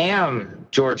 I am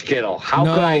George Kittle. How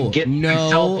could I get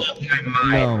myself off my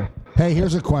mind? No. Hey,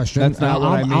 here's a question. That's not what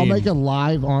I mean. I'll make a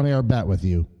live on-air bet with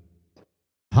you.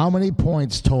 How many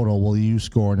points total will you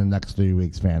score in the next 3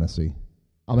 weeks fantasy?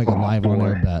 I'll make a live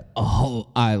on-air bet. Oh,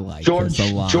 I like George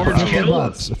this a lot. Kittle?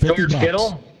 $50.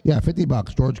 Kittle? Yeah,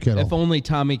 $50. George Kittle. If only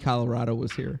Tommy Colorado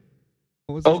was here.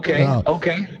 What was Okay, No.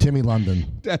 okay. Timmy London.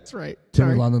 That's right.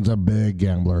 Timmy London's a big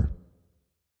gambler.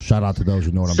 Shout out to those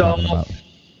who know what I'm talking about.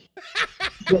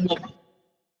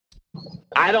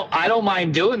 I don't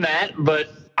mind doing that, but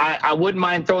I wouldn't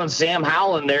mind throwing Sam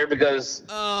Howell in there because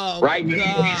now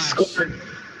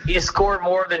he scored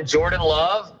more than Jordan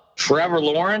Love, Trevor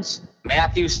Lawrence,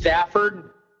 Matthew Stafford,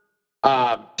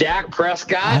 Dak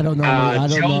Prescott. I don't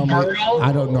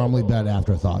normally Burrow, bet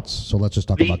afterthoughts, so let's just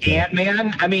talk the about that.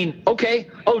 Ant-Man. I mean, okay.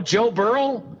 Oh, Joe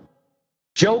Burrow,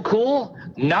 Joe Cool,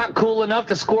 not cool enough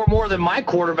to score more than my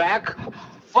quarterback.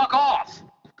 Fuck off.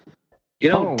 You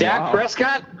know, Dak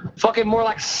Prescott, fucking more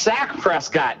like Sack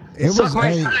Prescott. Suck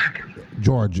my sack.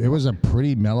 George, it was a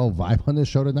pretty mellow vibe on this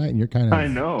show tonight, and you're kind of. I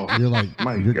know. You're like,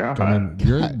 My you're God. kind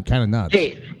of nuts.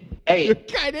 Hey,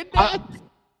 Kind of nuts.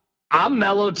 I'm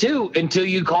mellow too until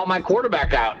you call my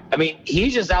quarterback out. I mean,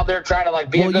 he's just out there trying to like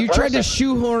be a good you tried to person.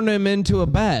 shoehorn him into a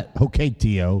bet. Okay,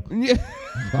 Tio. Yeah.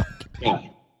 Yeah.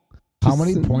 How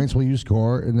many points will you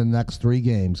score in the next 3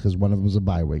 games? Because one of them is a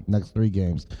bye week. Next 3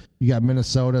 games. You got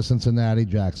Minnesota, Cincinnati,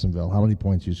 Jacksonville. How many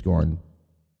points you scoring?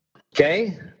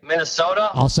 Okay, Minnesota.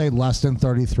 I'll say less than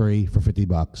 33 for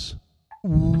 $50.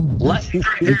 Less than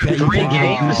You 3 can't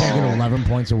games. get 11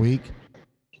 points a week.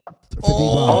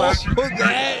 $50.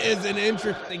 That is an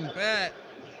interesting bet.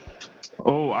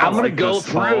 Oh, I'm gonna like go this.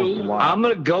 through. Oh, wow. I'm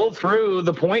gonna go through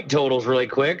the point totals really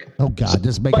quick. Oh God,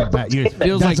 just make a bet.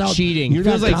 Feels like cheating. You're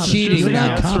Feels not like confident- cheating You're now. not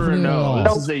Yes or confident at no? all.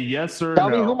 This is a yes or Tell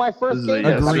no. me who my first This is a game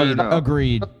yes is. or no.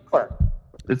 Agreed.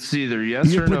 It's either yes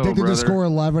You or no, predicted brother. to score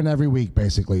 11 every week,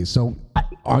 basically. So,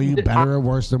 are you better or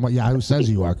worse than what Yahoo says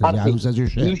you are? Because Yahoo says you're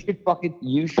You shit.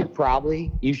 should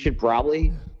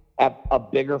probably have a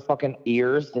bigger fucking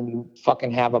ears than you fucking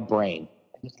have a brain.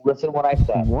 Just listen to what I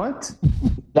said. What?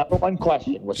 Number one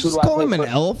question was who Just do I call play him an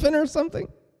first? elephant or something.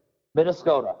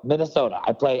 Minnesota.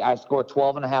 I scored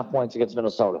 12.5 points against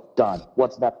Minnesota. Done.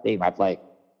 What's that team I play?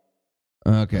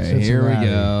 Okay, here we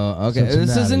go. Okay, this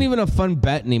Cincinnati. isn't even a fun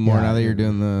bet anymore now that you're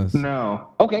doing this. No.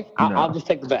 Okay, No. I'll just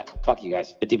take the bet. Fuck you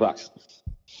guys. $50.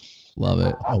 Love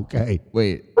it. Okay.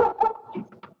 Wait.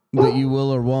 That you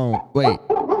will or won't. Wait.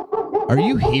 Are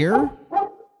you here?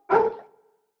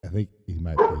 I think he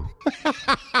might be.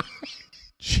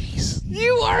 Jeez.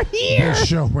 You are here. This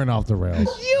show went off the rails.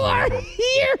 You are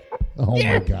here. Oh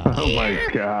my god. Oh my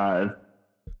god.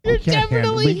 You're We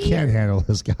definitely can't handle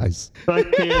this, guys. I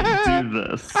can't do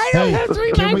this. I don't have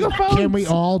 3 microphones. Can we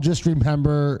all just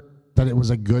remember that it was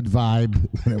a good vibe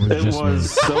when it was It just was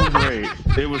so great.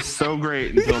 It was so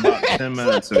great until about 10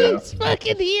 minutes ago. He's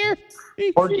fucking here.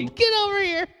 Porky. Get over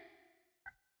here.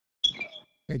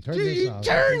 Hey, turn Do this you off.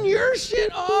 turn your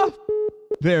shit off?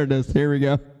 There it is. Here we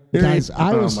go. Here Guys, it is.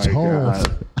 I Oh was my told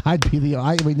God. I'd be the.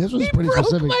 I mean, this was He pretty broke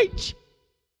specific. my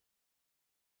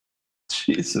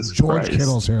Jesus George Christ.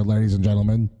 Kittle's here, ladies and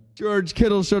gentlemen. George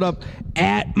Kittle showed up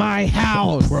at my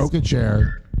house. Broke a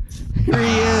chair. Here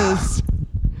he is.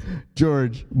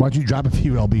 George. Why don't you drop a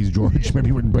few LBs, George? Maybe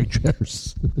you wouldn't break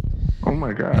chairs. Oh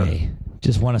my God. Hey,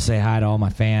 just want to say hi to all my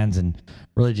fans and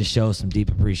really just show some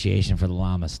deep appreciation for the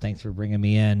Llamas. Thanks for bringing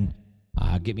me in,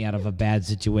 get me out of a bad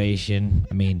situation.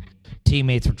 I mean,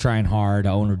 teammates were trying hard.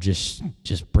 Owner just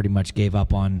pretty much gave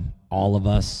up on all of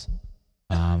us.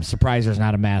 Surprised there's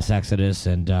not a mass exodus,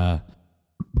 and There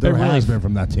really- has been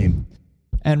from that team.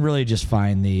 and really just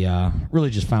found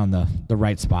the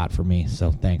right spot for me.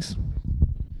 So thanks.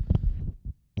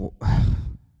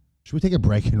 Should we take a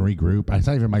break and regroup? It's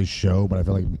not even my show, but I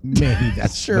feel like maybe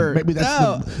that's Sure. maybe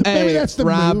that's Hey, maybe that's the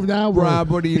Rob, move now. Rob,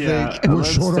 what do you Yeah. think? We're Let's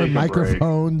short take on a break.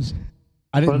 microphones.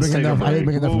 I didn't Let's bring take a enough. I didn't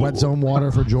bring break. enough wet zone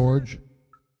water for George.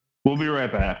 We'll be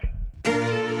right back.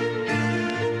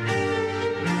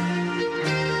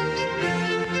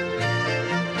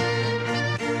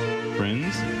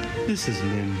 Friends, this is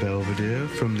Lynn Belvedere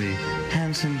from the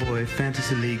Handsome Boy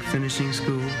Fantasy League Finishing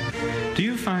School. Do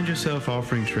you find yourself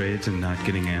offering trades and not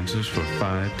getting answers for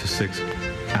 5 to 6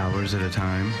 hours at a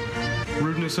time?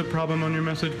 Rudeness a problem on your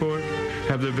message board?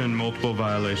 Have there been multiple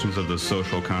violations of the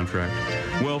social contract?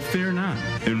 Well, fear not.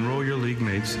 Enroll your league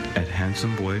mates at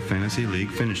Handsome Boy Fantasy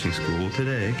League Finishing School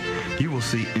today. You will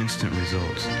see instant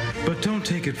results. But don't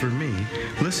take it from me.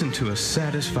 Listen to a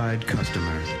satisfied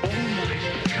customer.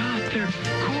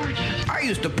 I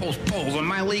used to post polls on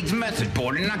my league's message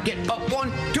board and not get but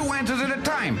 2 answers at a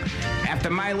time. After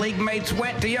my league mates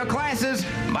went to your classes,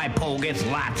 my poll gets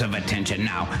lots of attention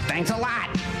now. Thanks a lot.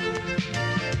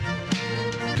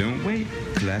 Don't wait.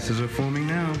 Classes are forming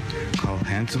now. Call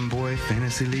Handsome Boy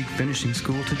Fantasy League Finishing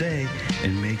School today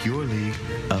and make your league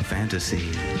a fantasy.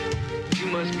 You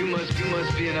must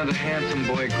be another handsome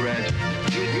boy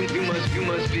graduate. You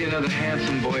must be another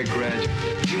handsome boy graduate.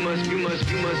 You must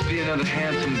be another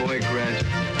handsome boy graduate.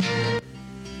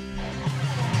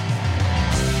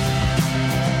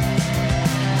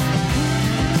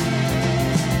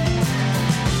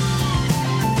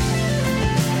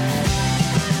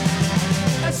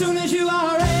 As soon as you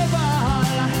are able,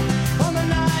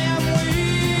 woman, I am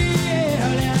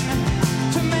willing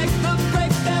to make the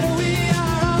break that we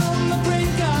are on the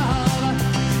brink of.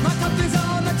 My cup is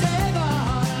on the table.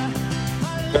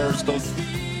 There's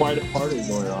quite a party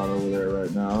going on over there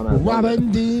right now. And I love Rob it.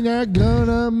 and Dean are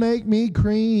gonna make me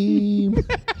cream.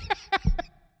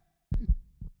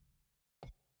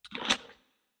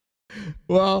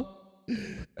 Well,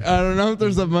 I don't know if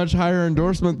there's a much higher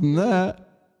endorsement than that.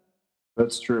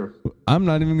 That's true. I'm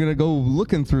not even going to go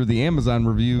looking through the Amazon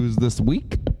reviews this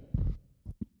week.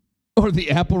 Or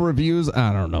the Apple reviews.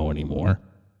 I don't know anymore.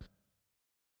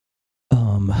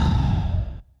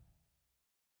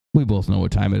 We both know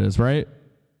what time it is, right?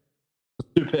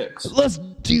 2 picks. Let's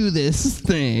do this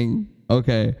thing.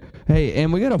 Okay. Hey,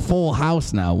 and we got a full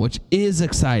house now, which is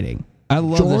exciting. I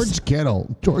love George this.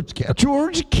 Kittle. George Kittle.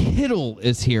 George Kittle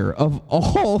is here of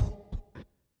all.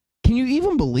 Can you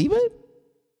even believe it?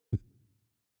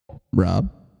 Rob?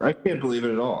 I can't believe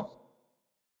it at all.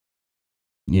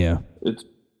 Yeah. It's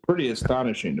pretty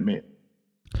astonishing to me.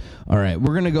 All right.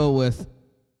 We're going to go with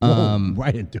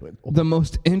Right into it. the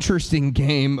most interesting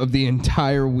game of the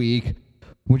entire week,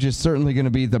 which is certainly going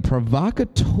to be the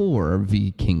Provocateur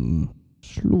v. King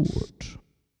Slot.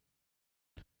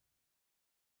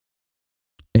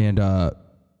 And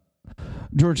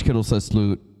George Kittle says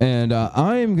Sloot. And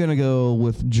I am going to go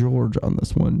with George on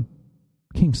this one.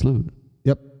 King Sloot.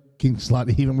 Yep. King slot,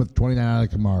 even with 29 out of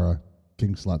Kamara.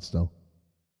 King slot still.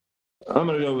 I'm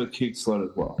going to go with Keith Slut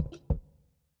as well.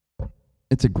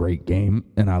 It's a great game,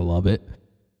 and I love it.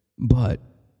 But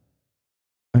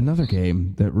another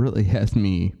game that really has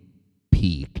me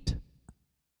peaked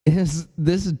is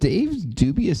this Dave's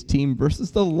dubious team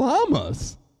versus the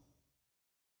Llamas.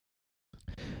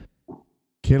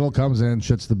 Kittle comes in,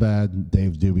 shits the bed.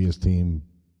 Dave's dubious team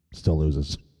still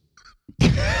loses.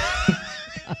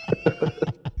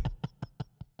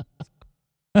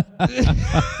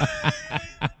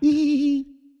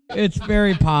 It's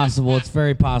very possible. It's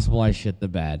very possible I shit the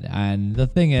bed. And the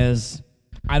thing is,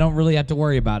 I don't really have to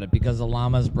worry about it because the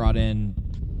Llamas brought in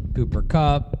Cooper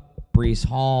Kupp, Brees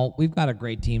Hall. We've got a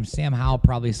great team. Sam Howell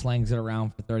probably slings it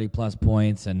around for 30-plus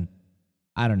points, and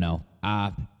I don't know.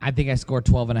 I think I scored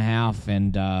 12.5,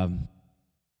 and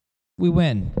we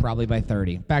win probably by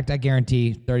 30. In fact, I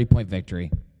guarantee 30-point victory.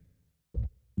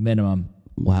 Minimum.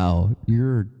 Wow,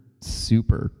 you're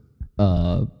super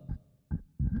Humble.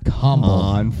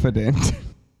 confident.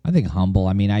 I think humble.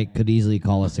 I mean, I could easily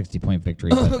call a 60-point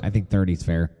victory, but I think 30 is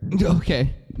fair.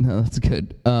 Okay, no, that's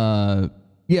good.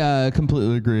 Yeah, I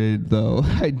completely agreed. Though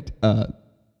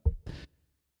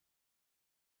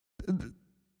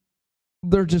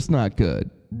they're just not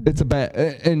good. It's a bad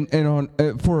and on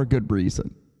for a good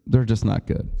reason. They're just not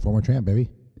good. Former champ, baby.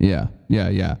 Yeah.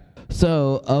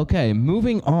 So, okay,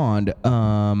 moving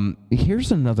on.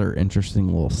 Here's another interesting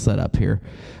little setup here.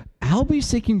 I'll be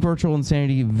seeking virtual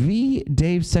insanity v.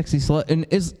 Dave's sexy slut. And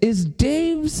is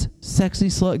Dave's sexy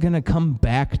slut going to come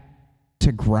back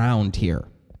to ground here?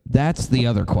 That's the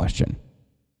other question.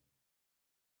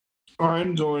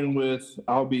 I'm going with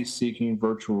I'll be seeking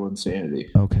virtual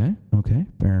insanity. Okay,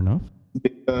 fair enough.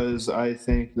 Because I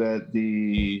think that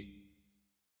the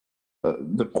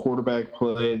quarterback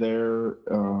play there,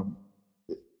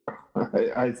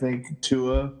 I think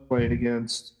Tua playing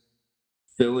against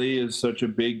Philly is such a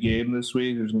big game this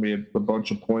week. There's going to be a bunch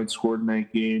of points scored in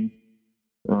that game.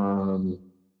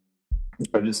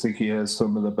 I just think he has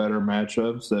some of the better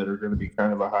matchups that are going to be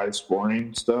kind of a high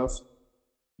scoring stuff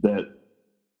that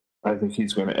I think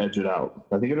he's going to edge it out.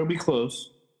 I think it'll be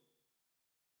close,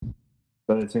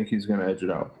 but I think he's going to edge it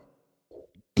out.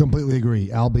 Completely agree.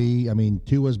 Albie, I mean,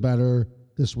 Tua's better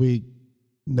this week.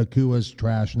 Nakua's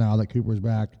trash now that Cooper's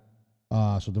back.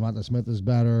 So Devonta Smith is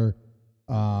better.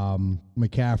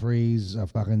 McCaffrey's a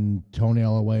fucking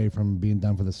toenail away from being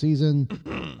done for the season.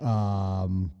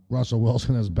 Russell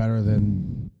Wilson is better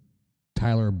than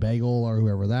Tyler Bagel or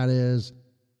whoever that is.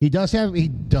 He does have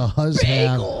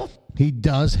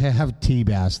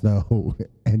T-Bass though,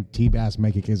 and T-Bass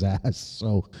may kick his ass.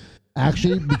 So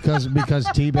actually, because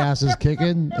T-Bass is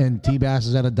kicking and T-Bass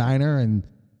is at a diner and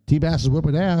T-Bass is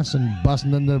whipping ass and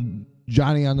busting into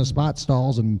Johnny on the spot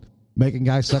stalls and making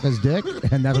guys suck his dick,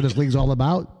 and that's what this league's all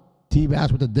about.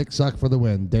 T-Bass with the dick suck for the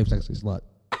win. Dave Sexy Slut.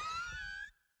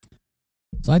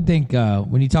 So I think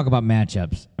when you talk about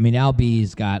matchups, I mean,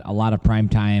 Albie's got a lot of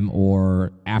primetime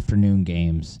or afternoon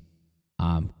games.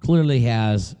 Clearly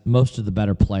has most of the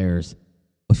better players.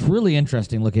 What's really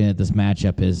interesting looking at this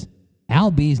matchup is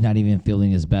Albie's not even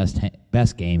fielding his best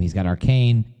game. He's got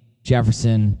Arcane,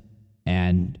 Jefferson,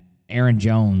 and Aaron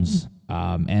Jones.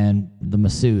 And the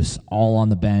masseuse all on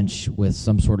the bench with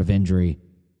some sort of injury.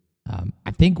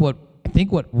 I think what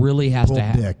really has to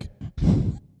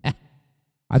happen.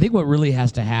 I think what really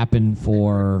has to happen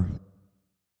for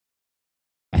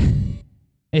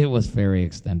it was very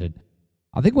extended.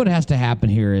 I think what has to happen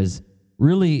here is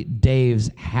really Dave's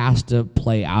has to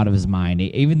play out of his mind.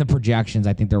 Even the projections,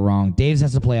 I think they're wrong. Dave's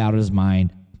has to play out of his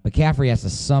mind. McCaffrey has to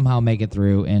somehow make it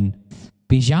through, and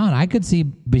Bijan, I could see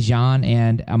Bijan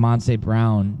and Amon-Ra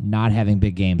Brown not having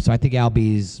big games. So I think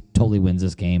Albies totally wins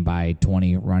this game by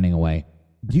 20 running away.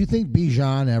 Do you think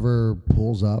Bijan ever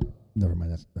pulls up? Never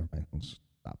mind. Never mind.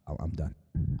 Stop. I'm done.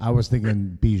 I was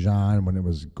thinking Bijan when it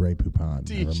was Grey Poupon.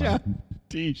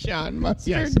 Dijon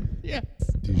mustard. Yes.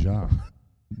 Dijon.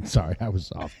 Sorry, I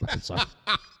was off.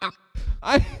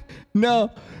 Sorry.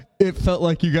 No, it felt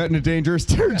like you got into dangerous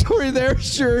territory there.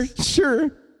 Sure.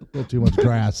 A little too much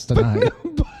grass tonight.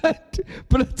 But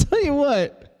I'll tell you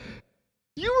what,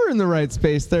 you were in the right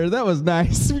space there. That was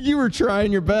nice. You were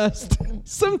trying your best.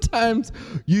 Sometimes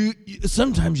you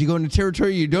go into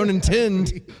territory you don't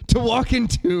intend to walk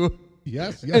into.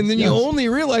 Yes. And then you only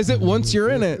realize it once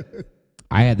you're in it.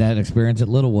 I had that experience at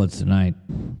Littlewoods tonight.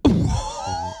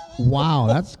 Wow,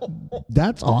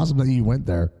 that's awesome that you went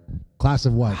there. Class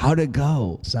of what? How'd it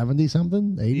go? 70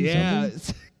 something? 80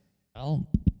 something? Well,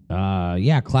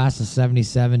 class of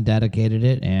 77 dedicated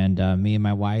it, and me and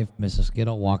my wife, Mrs.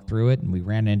 Skittle, walked through it, and we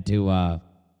ran into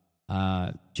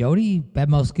Jody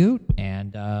Bedmo Scoot,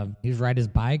 and he was riding his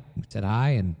bike, said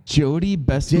hi, and Jody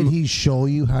Did he show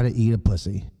you how to eat a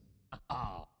pussy?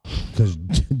 Because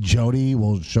Jody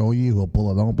will show you, he'll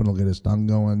pull it open, he'll get his tongue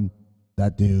going.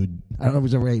 That dude, I don't know if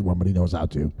he's ever ate one, but he knows how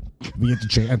to. If he gets a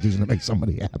chance, he's going to make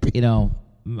somebody happy. You know,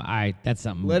 That's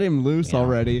something. Let him loose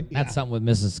already. That's something with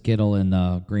Mrs. Skittle in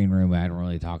the green room I don't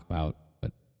really talk about,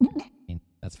 but I mean,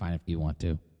 that's fine if you want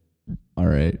to. All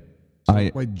right.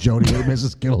 Wait, Jody ate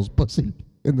Mrs. Skittles' pussy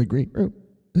in the green room?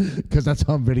 Because that's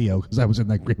on video, because I was in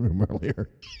that green room earlier.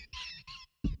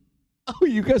 Oh,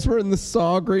 you guys were in the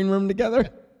Saw green room together?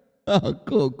 Oh,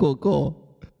 cool.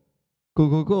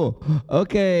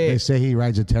 Okay. They say he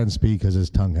rides a 10-speed because his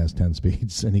tongue has 10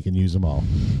 speeds, and he can use them all.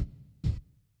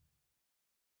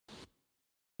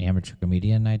 Amateur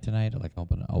comedian night tonight, like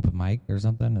open mic or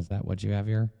something? Is that what you have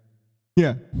here?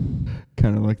 Yeah.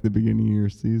 Kind of like the beginning of your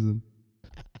season.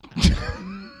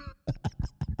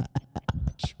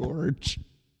 George.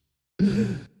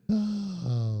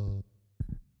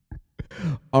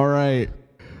 All right.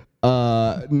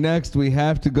 Next, we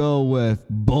have to go with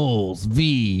Bulls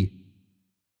v.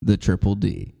 the Triple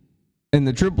D.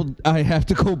 And I have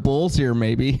to go Bulls here,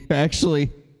 maybe,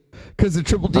 actually, because the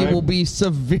Triple D will be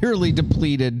severely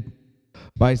depleted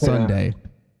by Sunday.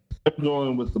 I'm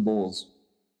going with the Bulls.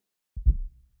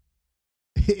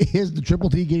 Is the Triple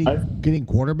D getting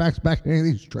quarterbacks back in any of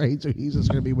these trades, or he's just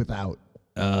going to be without?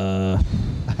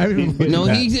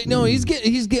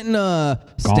 He's getting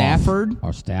Stafford.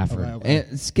 Or Stafford. Okay. And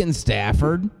it's getting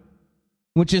Stafford,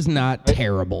 which is not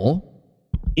terrible.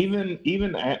 Even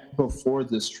before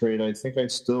this trade, I think I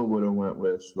still would have went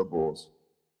with the Bulls.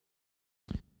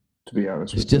 To be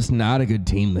honest It's with you. just not a good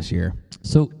team this year.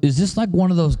 So is this like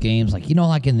one of those games, like, you know,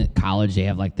 like in college they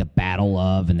have like the battle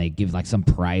of, and they give like some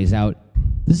prize out?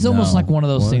 This is almost like one of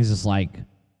those things. It's like,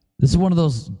 this is one of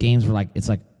those games where like, it's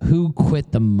like, who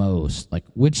quit the most? Like,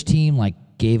 which team like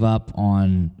gave up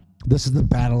on... This is the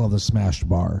battle of the smashed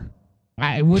bar.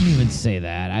 I wouldn't even say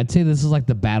that. I'd say this is like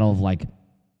the battle of like,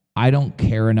 I don't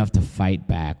care enough to fight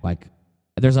back. Like,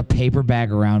 there's a paper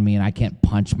bag around me and I can't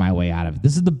punch my way out of it.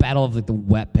 This is the battle of like the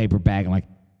wet paper bag, and like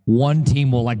one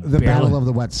team will like the battle of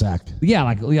the wet sack.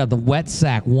 Yeah, the wet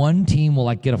sack. One team will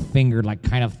like get a finger like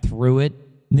kind of through it,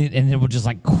 and it will just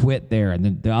like quit there, and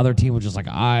then the other team will just like,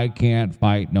 I can't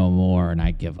fight no more, and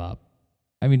I give up.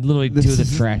 I mean, literally to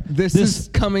the trash. This is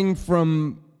coming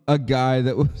from a guy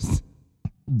that was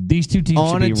these two teams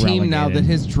on should a be team relegated. now that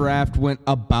his draft went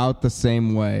about the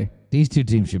same way. These two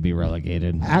teams should be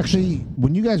relegated. Actually,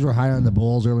 when you guys were high on the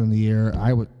Bulls early in the year,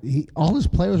 all his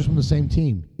players are from the same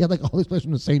team. He had like all these players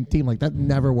from the same team. Like, that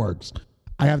never works.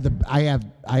 I have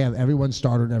everyone's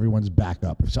starter and everyone's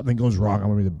backup. If something goes wrong, I'm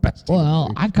gonna be the best team.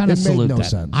 Well, I kind of salute no that.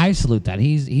 Sense. I salute that.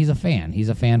 He's a fan. He's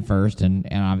a fan first, and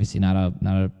obviously not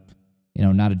a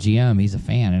GM. He's a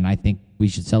fan, and I think we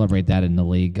should celebrate that in the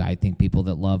league. I think people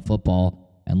that love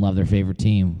football and love their favorite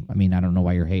team. I mean, I don't know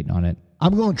why you're hating on it.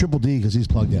 I'm going Triple D because he's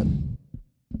plugged in.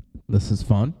 This is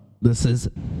fun.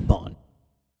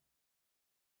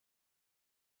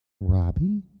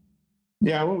 Robbie?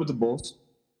 Yeah, I went with the Bulls.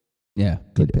 Yeah.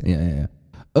 Good pick. Yeah.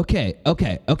 Okay.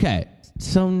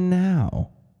 So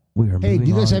now we are moving on. Hey, do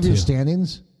you guys have your to-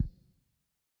 standings?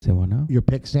 Say what now? Your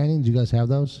pick standings? Do you guys have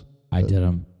those? I did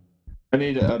them. I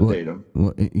need to update them.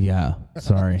 Well, yeah.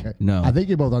 Sorry. Okay. No. I think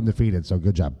you're both undefeated, so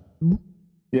good job.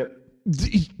 Yep.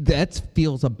 That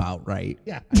feels about right.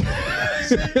 Yeah.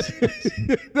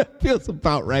 That feels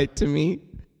about right to me.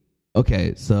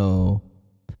 Okay, so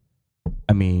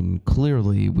I mean,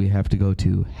 clearly we have to go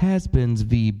to has-beens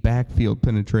v. backfield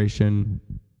penetration,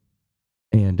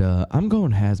 and I'm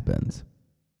going has-beens.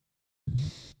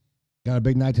 Got a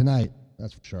big night tonight.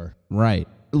 That's for sure. Right.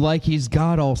 Like he's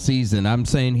got all season. I'm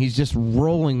saying he's just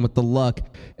rolling with the luck.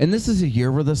 And this is a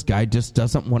year where this guy just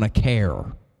doesn't want to care.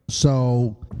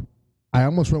 So I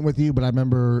almost went with you, but I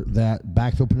remember that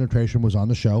backfield penetration was on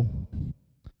the show.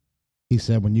 He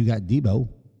said, when you got Debo,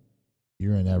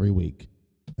 you're in every week.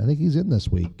 I think he's in this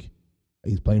week.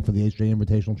 He's playing for the HJ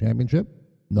Invitational Championship.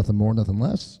 Nothing more, nothing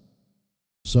less.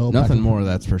 So Nothing more,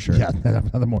 that's for sure. Yeah,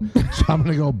 nothing more. So I'm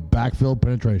going to go backfield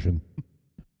penetration.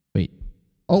 Wait.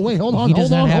 Oh, wait, hold on. He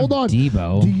does not have hold on.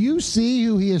 Debo. Do you see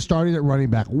who he is starting at running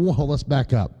back? Whoa, let's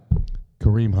back up.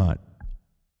 Kareem Hunt.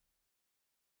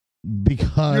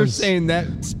 Because You're saying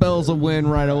that spells a win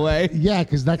right away. yeah,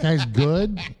 because that guy's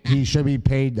good. He should be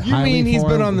paid You highly. mean he's for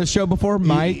been him. on the show before,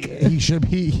 Mike? He should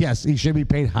be. Yes, he should be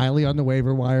paid highly on the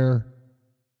waiver wire.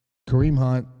 Kareem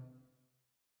Hunt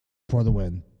for the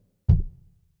win.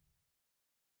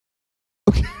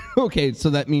 Okay, so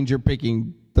that means you're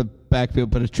picking the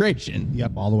backfield penetration.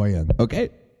 Yep, all the way in. Okay.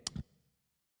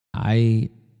 I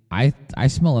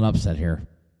smell an upset here.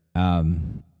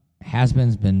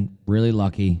 Has-been's been really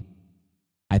lucky.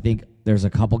 I think there's a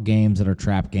couple games that are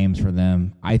trap games for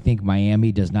them. I think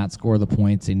Miami does not score the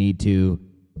points they need to,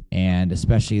 and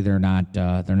especially they're not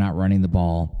running the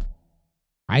ball.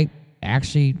 I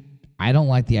I don't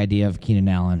like the idea of Keenan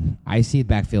Allen. I see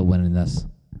backfield winning this.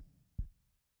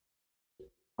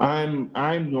 I'm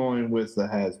going with the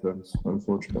has-beens,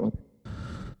 unfortunately.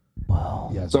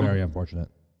 Wow. Yeah, it's very unfortunate.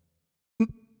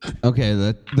 Okay,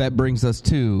 that brings us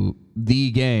to the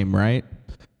game, right?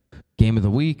 Game of the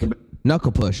week.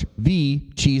 Knuckle Push, V,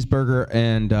 Cheeseburger,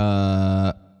 and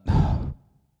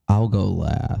I'll go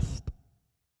last.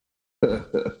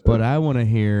 But I want to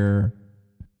hear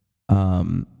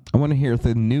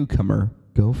the newcomer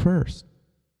go first.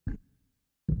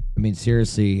 I mean,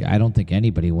 seriously, I don't think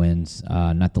anybody wins.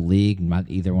 Not the league, not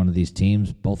either one of these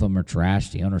teams. Both of them are trash.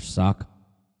 The owners suck.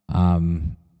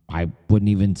 I wouldn't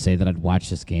even say that I'd watch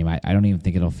this game. I don't even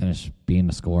think it'll finish being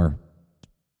a score.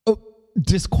 Oh,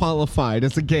 disqualified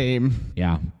as a game.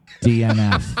 Yeah.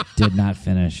 DNF did not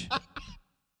finish.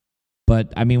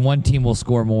 But, I mean, one team will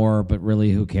score more, but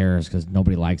really, who cares? Because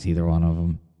nobody likes either one of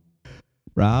them.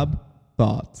 Rob,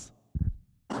 thoughts?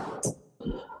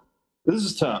 This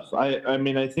is tough. I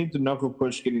mean, I think the knuckle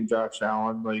push getting Josh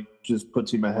Allen just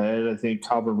puts him ahead. I think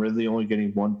Calvin Ridley only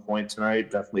getting 1 point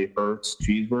tonight definitely hurts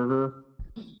Cheeseburger.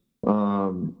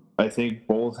 I think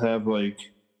both have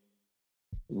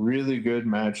really good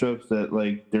matchups that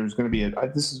there's going to be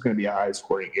this is going to be a high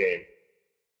scoring game.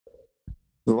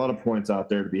 There's a lot of points out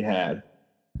there to be had.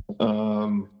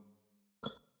 I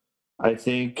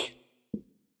think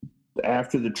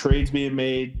after the trades being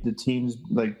made, the teams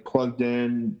plugged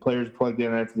in, players plugged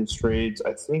in after these trades.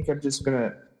 I think I'm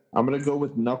gonna go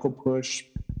with knuckle push,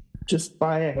 just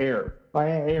by a hair.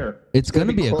 It's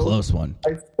gonna be a close one.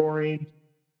 High scoring,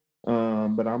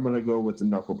 but I'm gonna go with the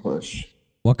knuckle push.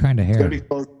 What kind of hair? It's gonna be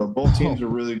close, but both teams are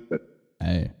really good.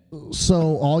 Hey.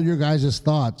 So all your guys'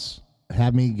 thoughts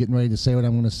have me getting ready to say what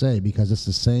I'm going to say because it's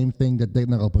the same thing that Dick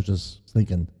Knuckle Push is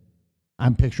thinking.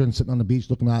 I'm picturing sitting on the beach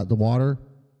looking out at the water,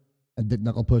 and Dick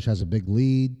Knuckle Push has a big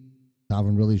lead.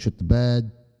 Calvin really shit the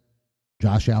bed.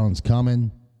 Josh Allen's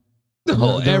coming.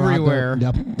 Oh, everywhere.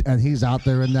 Yep, and he's out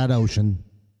there in that ocean,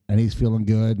 and he's feeling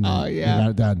good. And oh, yeah. He got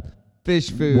it done. Fish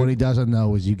food. What he doesn't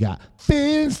know is you got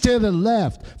fins to the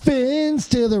left, fins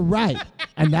to the right,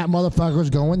 and that motherfucker's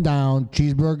going down.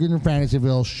 Cheeseburger in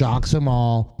Fantasyville shocks them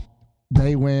all.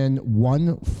 They win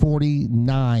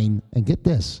 149. And get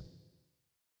this.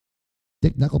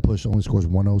 Dick Knuckle Push only scores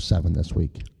 107 this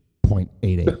week.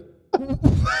 0.88.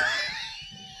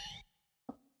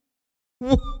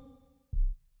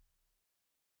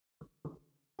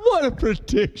 What a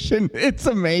prediction. It's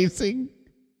amazing.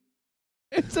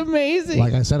 It's amazing.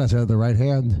 Like I said at the right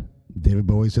hand. David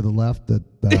Bowie's to the left, and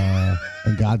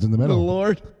God's in the middle. The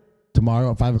Lord.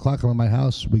 Tomorrow at 5 o'clock, I'm at my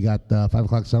house. We got 5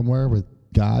 o'clock somewhere with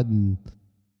God and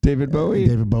David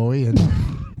Bowie and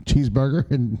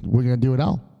Cheeseburger, and we're going to do it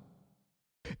all.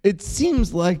 It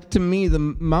seems like to me the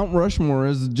Mount Rushmore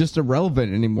is just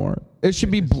irrelevant anymore. It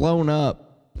should be blown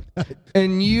up.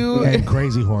 And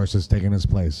Crazy Horse is taking his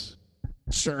place.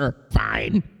 Sure,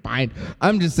 fine.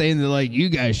 I'm just saying that you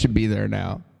guys should be there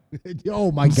now.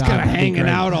 Oh my God! Just kind of hanging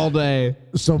out all day.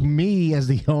 So me as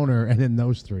the owner, and then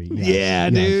those three. Yes, yeah,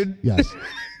 dude. Yes.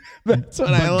 That's what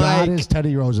I like. God is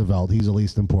Teddy Roosevelt. He's the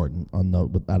least important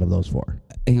out of those four.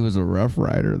 He was a rough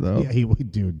rider, though. Yeah, he put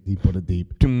it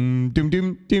deep.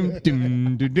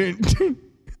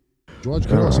 George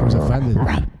Kittle seems offended.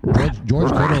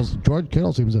 George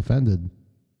Kittle seems offended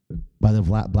by the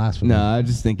blasphemy. No, I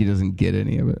just think he doesn't get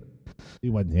any of it.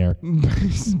 He wasn't here.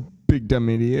 He's a big dumb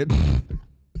idiot.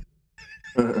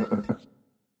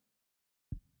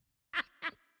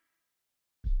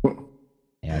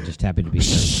 Yeah, just happy to be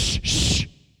here.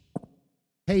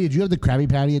 Hey, did you have the Krabby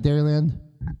Patty at Dairyland?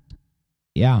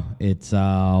 Yeah, it's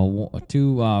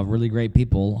two really great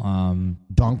people.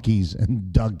 Donkeys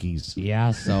and Dunkies.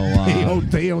 Yeah, so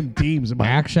they own teams.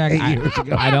 Actually,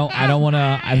 I don't want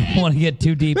to get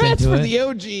too deep That's into for it. the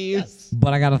OGs.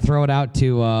 But I got to throw it out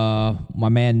to my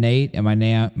man Nate and my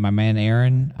man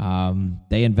Aaron.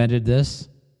 They invented this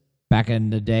back in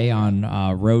the day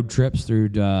on road trips through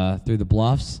the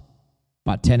bluffs.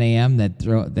 About 10 a.m. That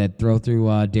throw through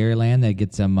Dairyland. They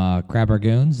get some crab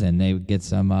ragoons and they get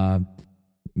some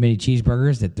mini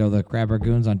cheeseburgers. That throw the crab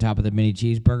ragoons on top of the mini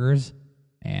cheeseburgers,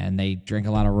 and they drink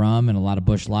a lot of rum and a lot of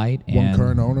Busch Light. And, one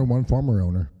current owner, one former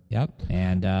owner. Yep,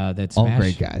 and that's all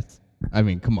great guys. I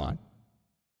mean, come on.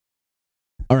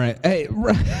 All right, hey.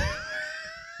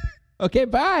 Okay,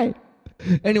 bye.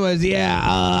 Anyways, yeah,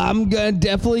 I'm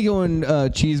definitely going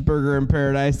cheeseburger in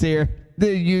paradise here.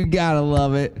 You gotta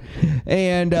love it.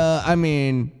 And I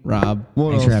mean, Rob,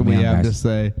 what else do we have to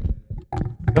say?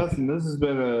 Nothing. This has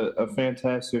been a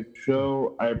fantastic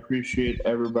show. I appreciate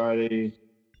everybody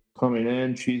coming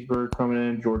in. Cheeseburger coming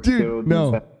in. George Kittle.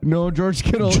 No, George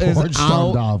Kittle is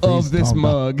out of this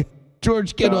mug.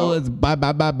 George Kittle No. is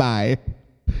bye.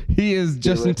 He is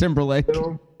Justin Timberlake.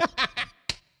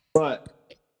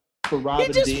 But for Robin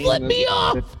He just Dean, flipped me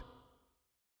off.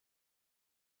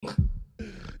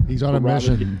 He's on a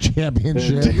mission.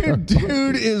 Championship.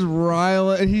 Dude is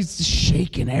riling. He's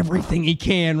shaking everything he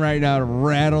can right now to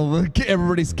rattle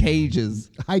everybody's cages.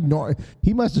 I know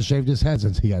he must have shaved his head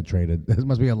since he got traded. This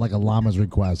must be like a llama's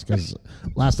request because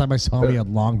last time I saw him, he had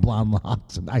long blonde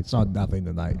locks, and I saw nothing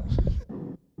tonight.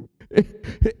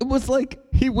 It was like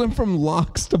he went from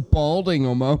locks to balding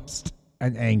almost.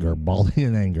 And anger, balding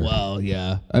and anger. Well,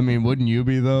 yeah. I mean, wouldn't you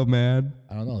be though, mad?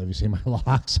 I don't know. Have you seen my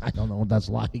locks? I don't know what that's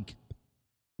like.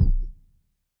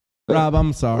 Rob,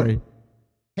 I'm sorry.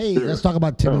 Hey, let's talk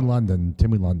about Timmy London.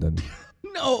 Timmy London.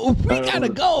 No, we gotta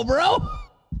go, bro.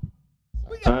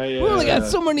 We only got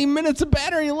so many minutes of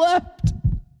battery left.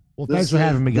 Well, thanks for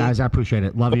having me, guys. I appreciate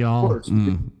it. Love you all.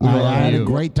 I had a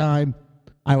great time.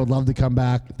 I would love to come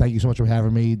back. Thank you so much for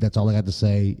having me. That's all I got to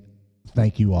say.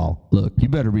 Thank you all. Look, you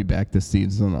better be back this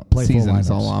season. Play full Season's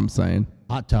lineups. all I'm saying.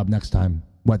 Hot tub next time.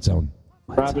 Wet zone.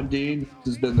 Robin Dean,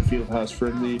 this has been the Fieldhouse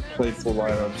Friendly. Play full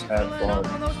lineups, have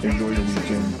fun, enjoy your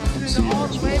weekend. See you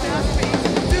next week.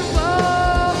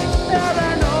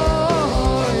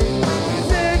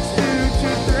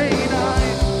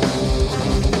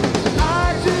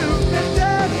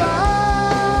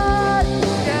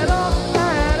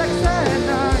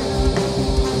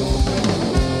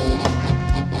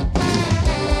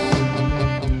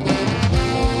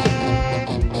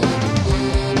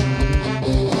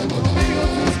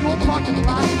 Parking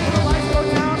lot.